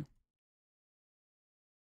 Exactly.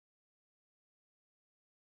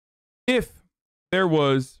 If there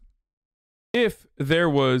was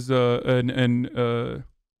an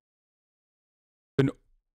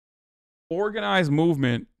organized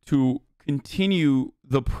movement to continue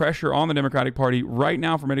the pressure on the Democratic Party right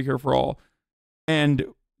now for Medicare for all, and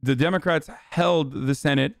the Democrats held the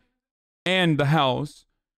Senate and the House,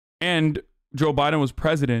 and Joe Biden was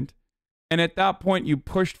president, and at that point you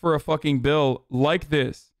pushed for a fucking bill like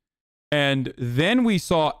this, and then we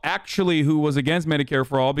saw actually who was against Medicare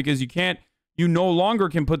for all, because you no longer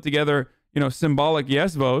can put together, symbolic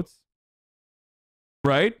yes votes,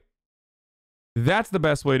 right? That's the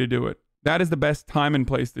best way to do it. That is the best time and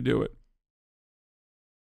place to do it.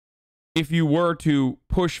 If you were to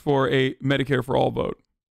push for a Medicare for all vote.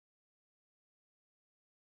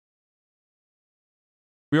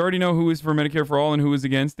 We already know who is for Medicare for all and who is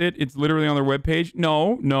against it. It's literally on their webpage.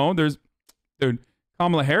 No, dude,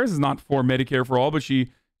 Kamala Harris is not for Medicare for all, but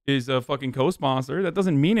she is a fucking co-sponsor. That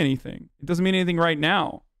doesn't mean anything. It doesn't mean anything right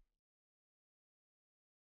now.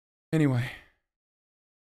 Anyway.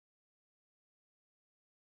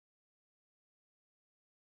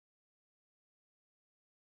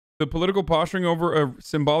 The political posturing over a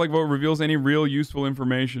symbolic vote reveals any real useful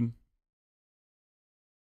information.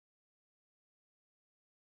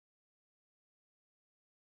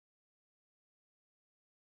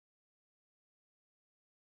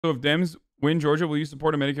 So if Dems win Georgia, will you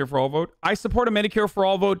support a Medicare for all vote? I support a Medicare for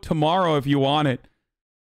all vote tomorrow if you want it.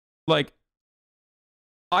 Like,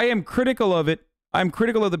 I am critical of it. I'm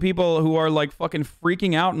critical of the people who are like fucking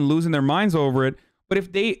freaking out and losing their minds over it. But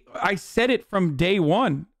I said it from day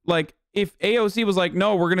one. Like, if AOC was like,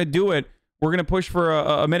 no, we're going to do it, we're going to push for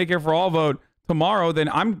a Medicare for all vote tomorrow, then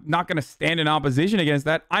I'm not going to stand in opposition against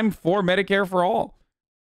that. I'm for Medicare for all.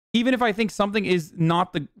 Even if I think something is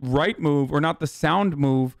not the right move or not the sound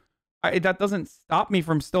move, that doesn't stop me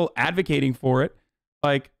from still advocating for it.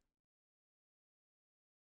 Like,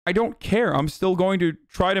 I don't care. I'm still going to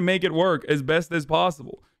try to make it work as best as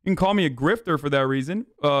possible. You can call me a grifter for that reason,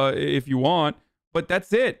 if you want, but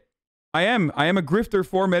that's it. I am a grifter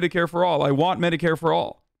for Medicare for all. I want Medicare for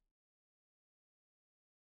all.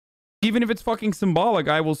 Even if it's fucking symbolic,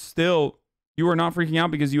 I will still... You are not freaking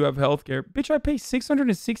out because you have healthcare. Bitch, I pay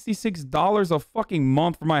 $666 a fucking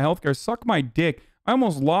month for my healthcare. Suck my dick. I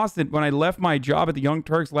almost lost it when I left my job at the Young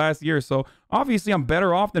Turks last year. So obviously I'm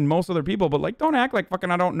better off than most other people. But like, don't act like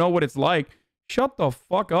fucking I don't know what it's like. Shut the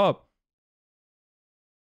fuck up.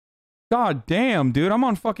 God damn, dude. I'm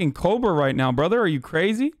on fucking Cobra right now, brother. Are you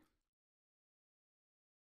crazy?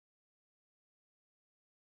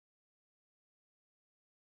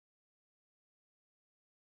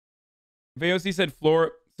 If AOC said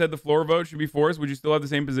the floor vote should be forced, would you still have the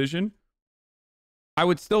same position? I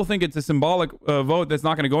would still think it's a symbolic vote that's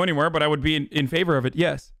not going to go anywhere, but I would be in favor of it.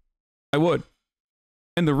 Yes, I would.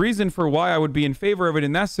 And the reason for why I would be in favor of it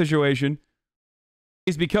in that situation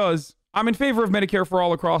is because I'm in favor of Medicare for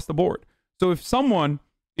all across the board. So if someone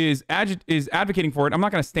is advocating for it, I'm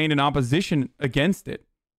not going to stand in opposition against it.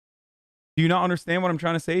 Do you not understand what I'm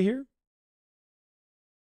trying to say here?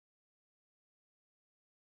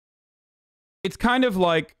 It's kind of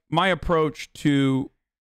like my approach to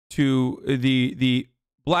the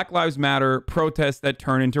Black Lives Matter protests that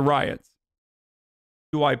turn into riots.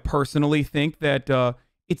 Do I personally think that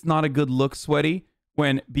it's not a good look, Sweaty,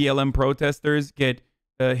 when BLM protesters get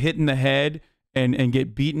hit in the head and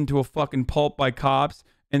get beaten to a fucking pulp by cops,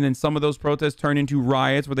 and then some of those protests turn into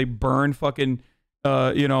riots where they burn fucking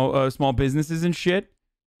small businesses and shit?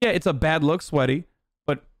 Yeah, it's a bad look, Sweaty,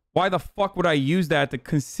 but why the fuck would I use that to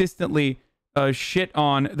consistently shit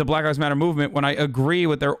on the Black Lives Matter movement when I agree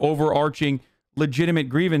with their overarching legitimate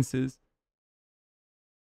grievances?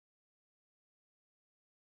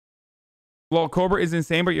 Well, Cobra is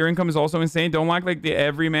insane, but your income is also insane. Don't act like the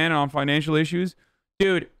everyman on financial issues.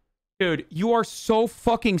 Dude, you are so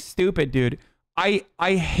fucking stupid, dude. I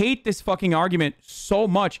hate this fucking argument so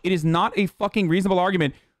much. It is not a fucking reasonable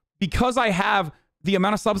argument. Because I have the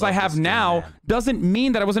amount of subs I have now doesn't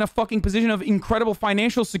mean that I was in a fucking position of incredible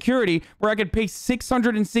financial security where I could pay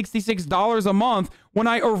 $666 a month when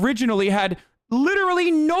I originally had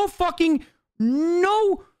literally no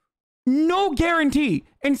guarantee,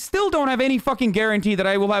 and still don't have any fucking guarantee that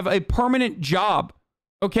I will have a permanent job.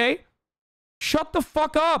 Okay? Shut the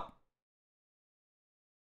fuck up.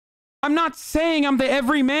 I'm not saying I'm the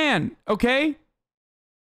everyman, okay?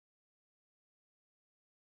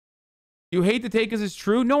 You hate the take as it's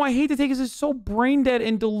true? No, I hate the take as it's so brain dead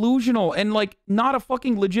and delusional and like not a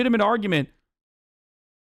fucking legitimate argument.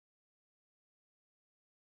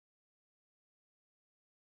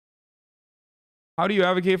 How do you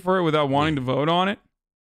advocate for it without wanting to vote on it?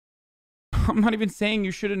 I'm not even saying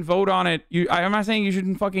you shouldn't vote on it. I'm not saying you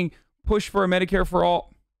shouldn't fucking push for a Medicare for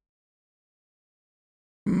all.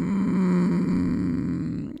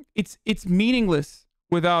 It's meaningless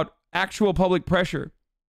without actual public pressure.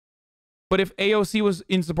 But if AOC was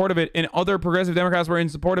in support of it and other progressive Democrats were in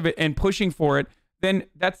support of it and pushing for it, then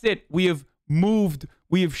that's it. We have moved.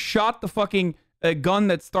 We have shot the fucking gun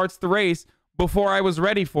that starts the race before I was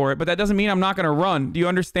ready for it. But that doesn't mean I'm not going to run. Do you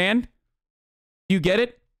understand? Do you get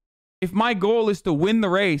it? If my goal is to win the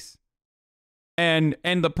race and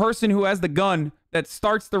the person who has the gun that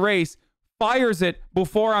starts the race fires it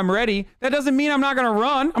before I'm ready, that doesn't mean I'm not going to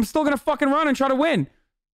run. I'm still going to fucking run and try to win.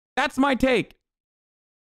 That's my take.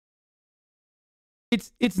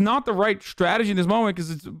 It's not the right strategy in this moment because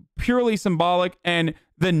it's purely symbolic and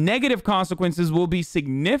the negative consequences will be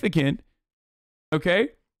significant. Okay?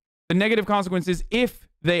 The negative consequences, if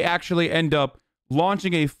they actually end up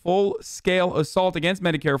launching a full-scale assault against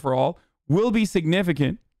Medicare for all, will be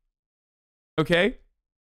significant. Okay?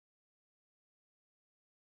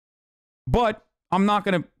 But I'm not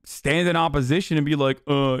going to stand in opposition and be like,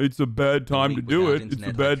 it's a bad time to do it. It's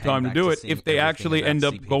a bad time to do it. If they actually end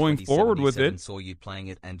up going forward with it. Saw you playing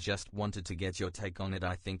it and just wanted to get your take on it.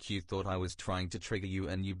 I think you thought I was trying to trigger you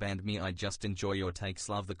and you banned me. I just enjoy your takes.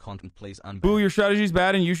 Love the content. Please unban. Boo, your strategy's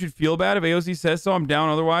bad and you should feel bad. If AOC says so, I'm down.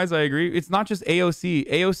 Otherwise, I agree. It's not just AOC.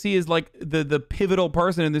 AOC is like the pivotal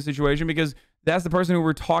person in this situation because that's the person who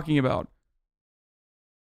we're talking about.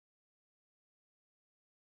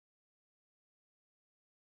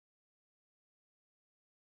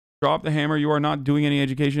 Drop the hammer. You are not doing any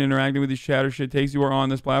education interacting with these chatter shit takes. You are on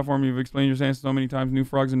this platform. You've explained your stance so many times. New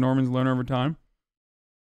frogs and Normans learn over time.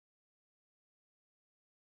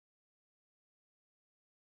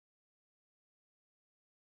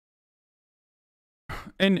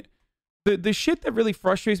 And the shit that really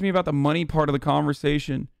frustrates me about the money part of the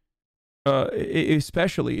conversation,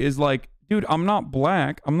 especially, is like, dude, I'm not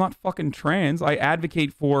black. I'm not fucking trans. I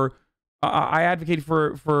advocate for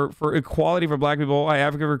equality for black people. I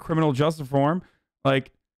advocate for criminal justice reform.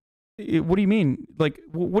 Like, what do you mean? Like,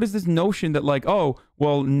 what is this notion that like, oh,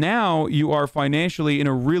 well, now you are financially in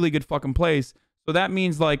a really good fucking place. So that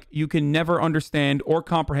means like you can never understand or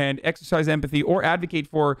comprehend, exercise empathy, or advocate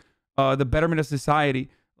for the betterment of society.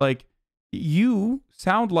 Like, you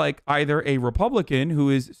sound like either a Republican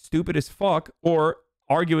who is stupid as fuck or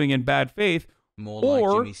arguing in bad faith, more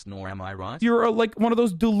or like Jimmy Snore, am I right? You're like one of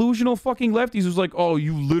those delusional fucking lefties who's like, oh,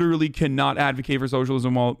 you literally cannot advocate for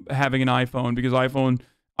socialism while having an iPhone because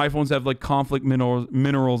iPhones have like conflict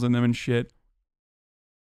minerals in them and shit.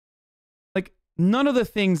 Like none of the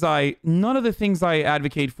things I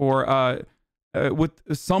advocate for, with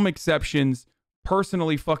some exceptions,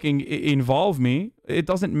 personally fucking involve me. It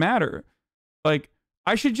doesn't matter. Like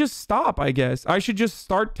I should just stop. I guess I should just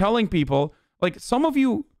start telling people. Like some of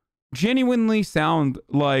you genuinely sound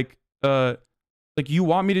like you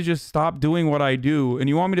want me to just stop doing what I do and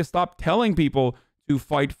you want me to stop telling people to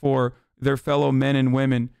fight for their fellow men and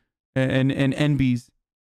women and NBs.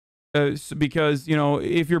 Because, you know,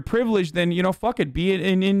 if you're privileged, then, you know, fuck it, be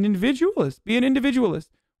an individualist. Be an individualist.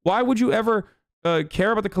 Why would you ever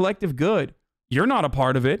care about the collective good? You're not a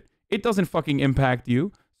part of it. It doesn't fucking impact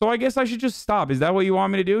you. So I guess I should just stop. Is that what you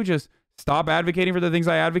want me to do? Just stop advocating for the things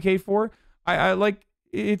I advocate for? I like,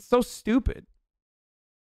 it's so stupid.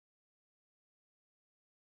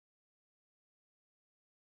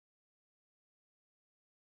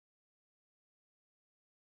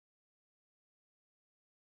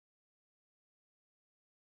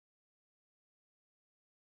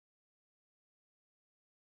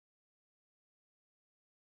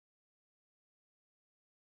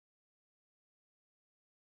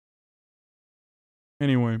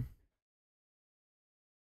 Anyway.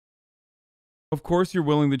 Of course you're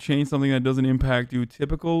willing to change something that doesn't impact you.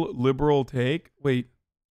 Typical liberal take. Wait.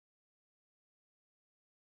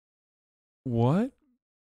 What?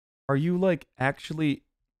 Are you like actually...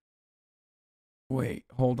 Wait,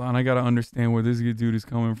 hold on. I gotta understand where this dude is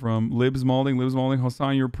coming from. Libs Malding.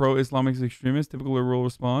 Hassan, you're pro-Islamic extremist. Typical liberal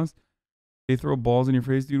response. They throw balls in your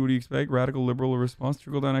face, dude. What do you expect? Radical liberal response.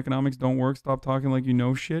 Trickle-down economics don't work. Stop talking like you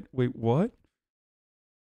know shit. Wait, what?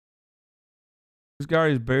 This guy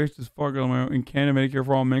is based as fuck. In Canada, Medicare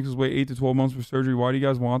for all Mexicans wait 8 to 12 months for surgery. Why do you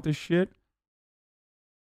guys want this shit?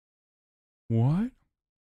 What?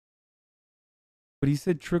 But he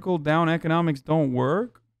said trickle-down economics don't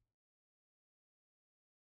work?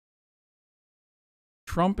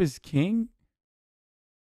 Trump is king?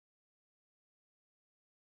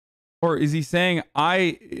 Or is he saying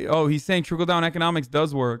he's saying trickle-down economics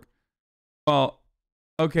does work? Well,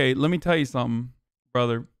 okay, let me tell you something,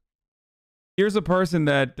 brother. Here's a person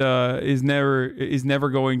that is never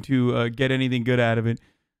going to get anything good out of it.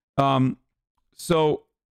 So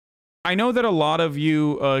I know that a lot of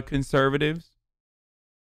you conservatives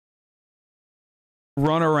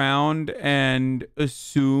run around and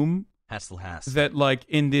assume that, like,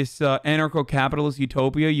 in this anarcho-capitalist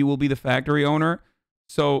utopia, you will be the factory owner.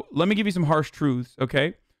 So let me give you some harsh truths,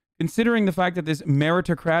 okay? Considering the fact that this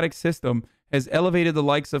meritocratic system has elevated the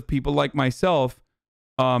likes of people like myself,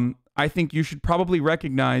 I think you should probably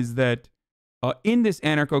recognize that in this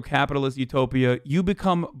anarcho-capitalist utopia, you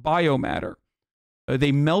become biomatter.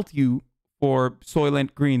 They melt you for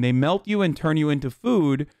Soylent Green. They melt you and turn you into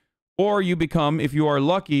food, or you become, if you are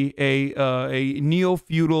lucky, a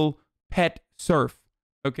neo-feudal pet serf.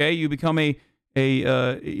 Okay, you become a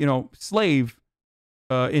slave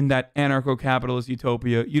in that anarcho-capitalist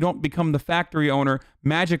utopia. You don't become the factory owner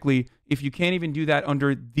magically if you can't even do that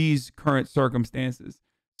under these current circumstances.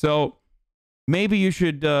 So maybe you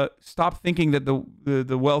should stop thinking that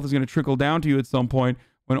the wealth is going to trickle down to you at some point,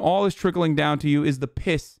 when all is trickling down to you is the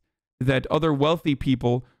piss that other wealthy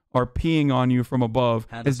people are peeing on you from above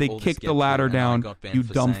as they kick the ladder down, you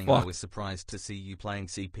dumb fuck. I was surprised to see you playing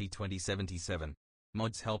CP 2077.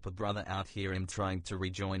 Mods, help a brother out here. I'm trying to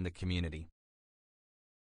rejoin the community.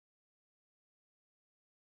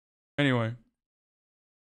 Anyway.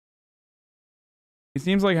 It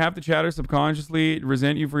seems like half the chatters subconsciously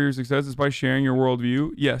resent you for your successes by sharing your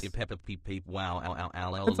worldview. Yes.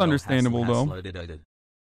 That's understandable, though.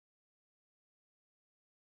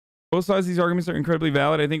 Both sides of these arguments are incredibly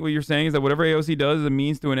valid. I think what you're saying is that whatever AOC does is a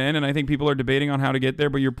means to an end, and I think people are debating on how to get there,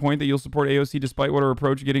 but your point that you'll support AOC despite what her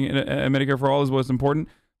approach to getting Medicare for all is what's important.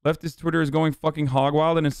 Leftist Twitter is going fucking hog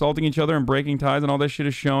wild and insulting each other and breaking ties, and all that shit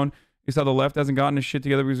is shown. It's how the left hasn't gotten his shit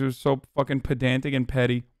together because they're so fucking pedantic and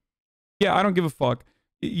petty. Yeah, I don't give a fuck.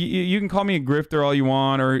 You can call me a grifter all you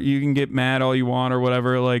want, or you can get mad all you want, or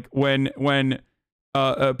whatever. Like, when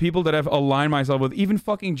people that I've aligned myself with, even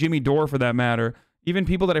fucking Jimmy Dore for that matter, even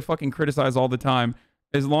people that I fucking criticize all the time,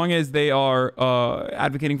 as long as they are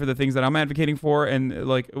advocating for the things that I'm advocating for, and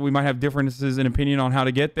like we might have differences in opinion on how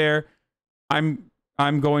to get there, I'm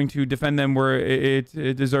going to defend them where it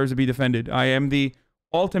deserves to be defended. I am the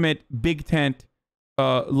ultimate big tent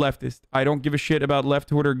leftist. I don't give a shit about left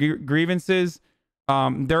Twitter grievances.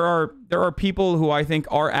 There are people who I think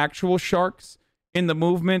are actual sharks in the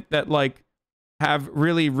movement that like have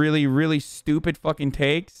really, really, really stupid fucking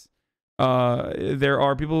takes. There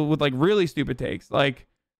are people with like really stupid takes, like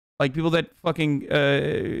people that fucking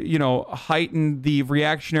heighten the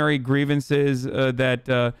reactionary grievances that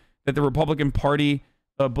the Republican Party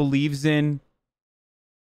believes in,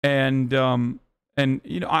 and I'm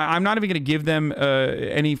not even going to give them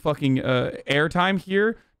any fucking airtime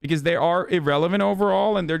here, because they are irrelevant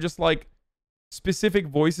overall, and they're just like specific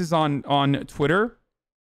voices on Twitter.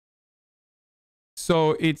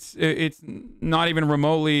 So it's not even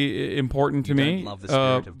remotely important to me. Love the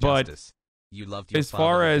spirit of but justice. You loved your as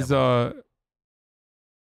far as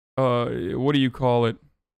what do you call it?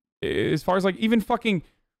 As far as like even fucking,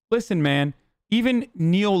 listen, man, even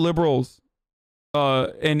neoliberals,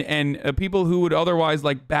 and people who would otherwise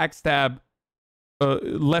like backstab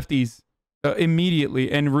lefties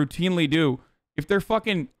immediately and routinely do, if they're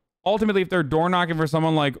fucking ultimately, if they're door knocking for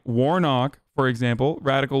someone like Warnock, for example,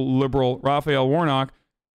 radical liberal Raphael Warnock,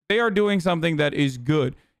 they are doing something that is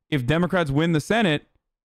good. If Democrats win the Senate,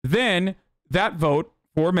 then that vote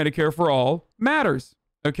for Medicare for all matters.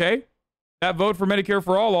 Okay? That vote for Medicare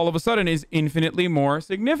for all of a sudden is infinitely more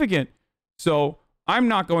significant. So I'm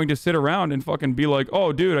not going to sit around and fucking be like,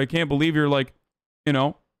 oh, dude, I can't believe you're like, you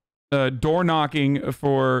know, door knocking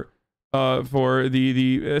for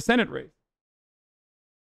the Senate race.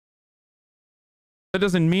 That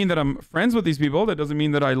doesn't mean that I'm friends with these people. That doesn't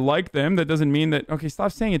mean that I like them. That doesn't mean that, okay,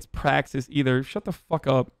 stop saying it's praxis either. Shut the fuck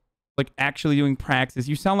up. Like actually doing praxis.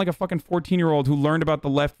 You sound like a fucking 14-year-old who learned about the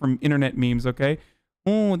left from internet memes, okay?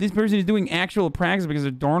 Oh, this person is doing actual praxis because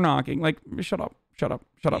they're door knocking. Like, shut up. Shut up.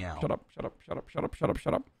 Shut up. Yeah. Shut up. Shut up. Shut up. Shut up. Shut up.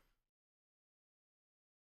 Shut up.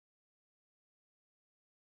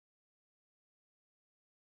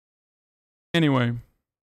 Anyway.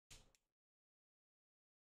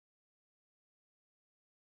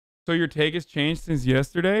 So your take has changed since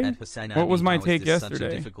yesterday? What was my take yesterday? Such a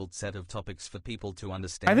difficult set of topics for people to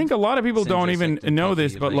understand. I think a lot of people don't even know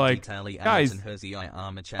this, but like, guys,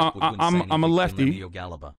 I'm a lefty.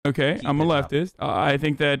 Okay, I'm a leftist. I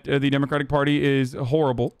think that the Democratic Party is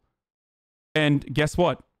horrible. And guess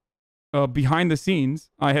what? Behind the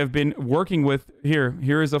scenes, I have been working with,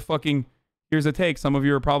 here's a take. Some of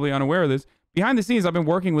you are probably unaware of this. Behind the scenes, I've been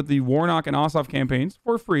working with the Warnock and Ossoff campaigns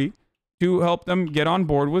for free to help them get on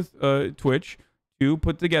board with Twitch, to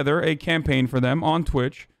put together a campaign for them on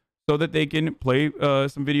Twitch so that they can play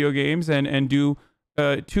some video games and do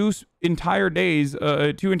 2 entire days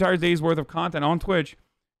worth of content on Twitch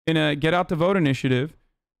in a Get Out to Vote initiative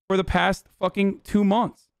for the past fucking 2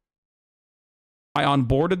 months. I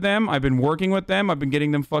onboarded them. I've been working with them. I've been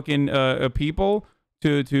getting them fucking people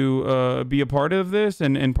to be a part of this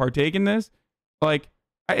and partake in this. Like,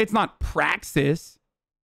 it's not praxis.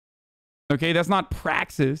 Okay, that's not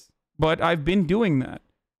praxis, but I've been doing that.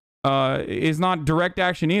 It's not direct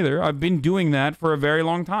action either. I've been doing that for a very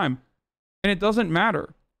long time. And it doesn't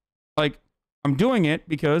matter. Like, I'm doing it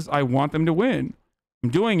because I want them to win. I'm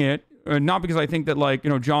doing it not because I think that, like, you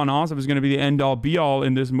know, John Ossoff is going to be the end-all, be-all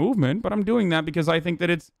in this movement, but I'm doing that because I think that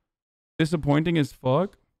it's disappointing as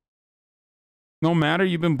fuck. No matter,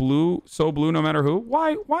 you've been blue, so blue no matter who.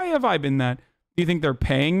 Why have I been that? Do you think they're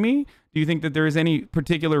paying me? Do you think that there is any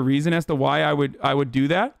particular reason as to why I would do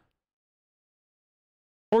that?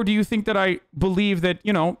 Or do you think that I believe that,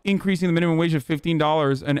 you know, increasing the minimum wage of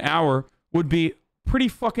 $15 an hour would be pretty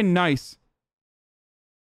fucking nice?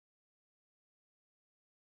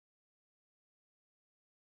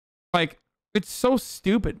 Like, it's so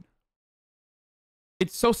stupid.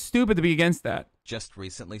 It's so stupid to be against that. Just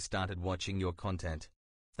recently started watching your content.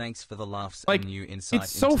 Thanks for the laughs like, and new insight.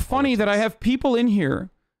 It's so into funny politics. that I have people in here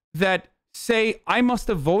that say I must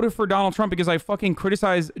have voted for Donald Trump because I fucking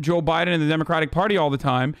criticize Joe Biden and the Democratic Party all the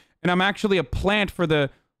time, and I'm actually a plant for the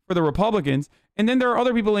Republicans. And then there are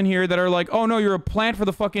other people in here that are like, oh no, you're a plant for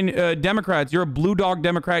the fucking Democrats. You're a blue dog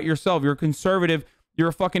Democrat yourself. You're a conservative. You're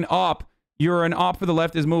a fucking op. You're an op for the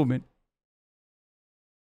leftist movement.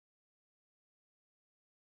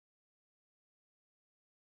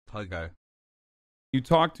 Pogo. You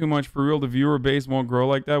talk too much for real. The viewer base won't grow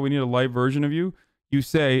like that. We need a live version of you. You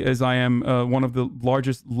say, as I am one of the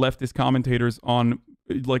largest leftist commentators on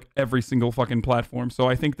like every single fucking platform. So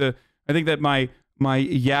I think that my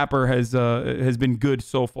yapper has been good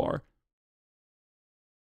so far.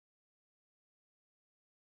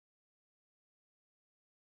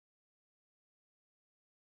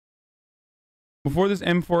 Before this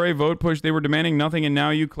M4A vote push, they were demanding nothing, and now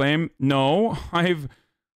you claim no.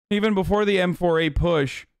 Even before the M4A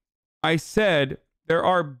push, I said there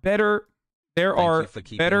are better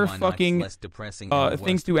fucking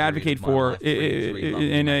things to advocate for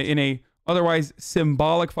in a otherwise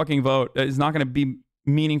symbolic fucking vote that is not going to be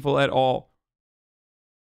meaningful at all.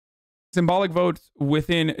 Symbolic votes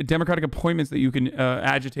within democratic appointments that you can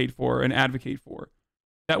agitate for and advocate for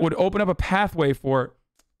that would open up a pathway for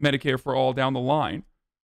Medicare for all down the line.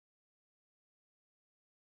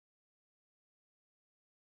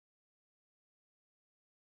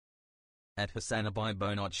 At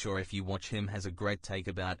Hasanabi, not sure if you watch him, has a great take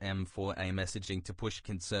about M4A messaging to push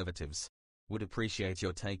conservatives. Would appreciate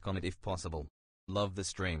your take on it if possible. Love the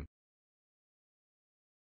stream.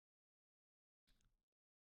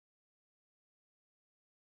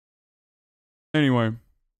 Anyway,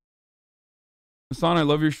 Hassan, I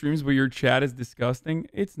love your streams, but your chat is disgusting.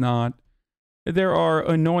 It's not. There are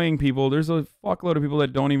annoying people. There's a fuckload of people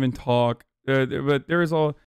that don't even talk. But there's all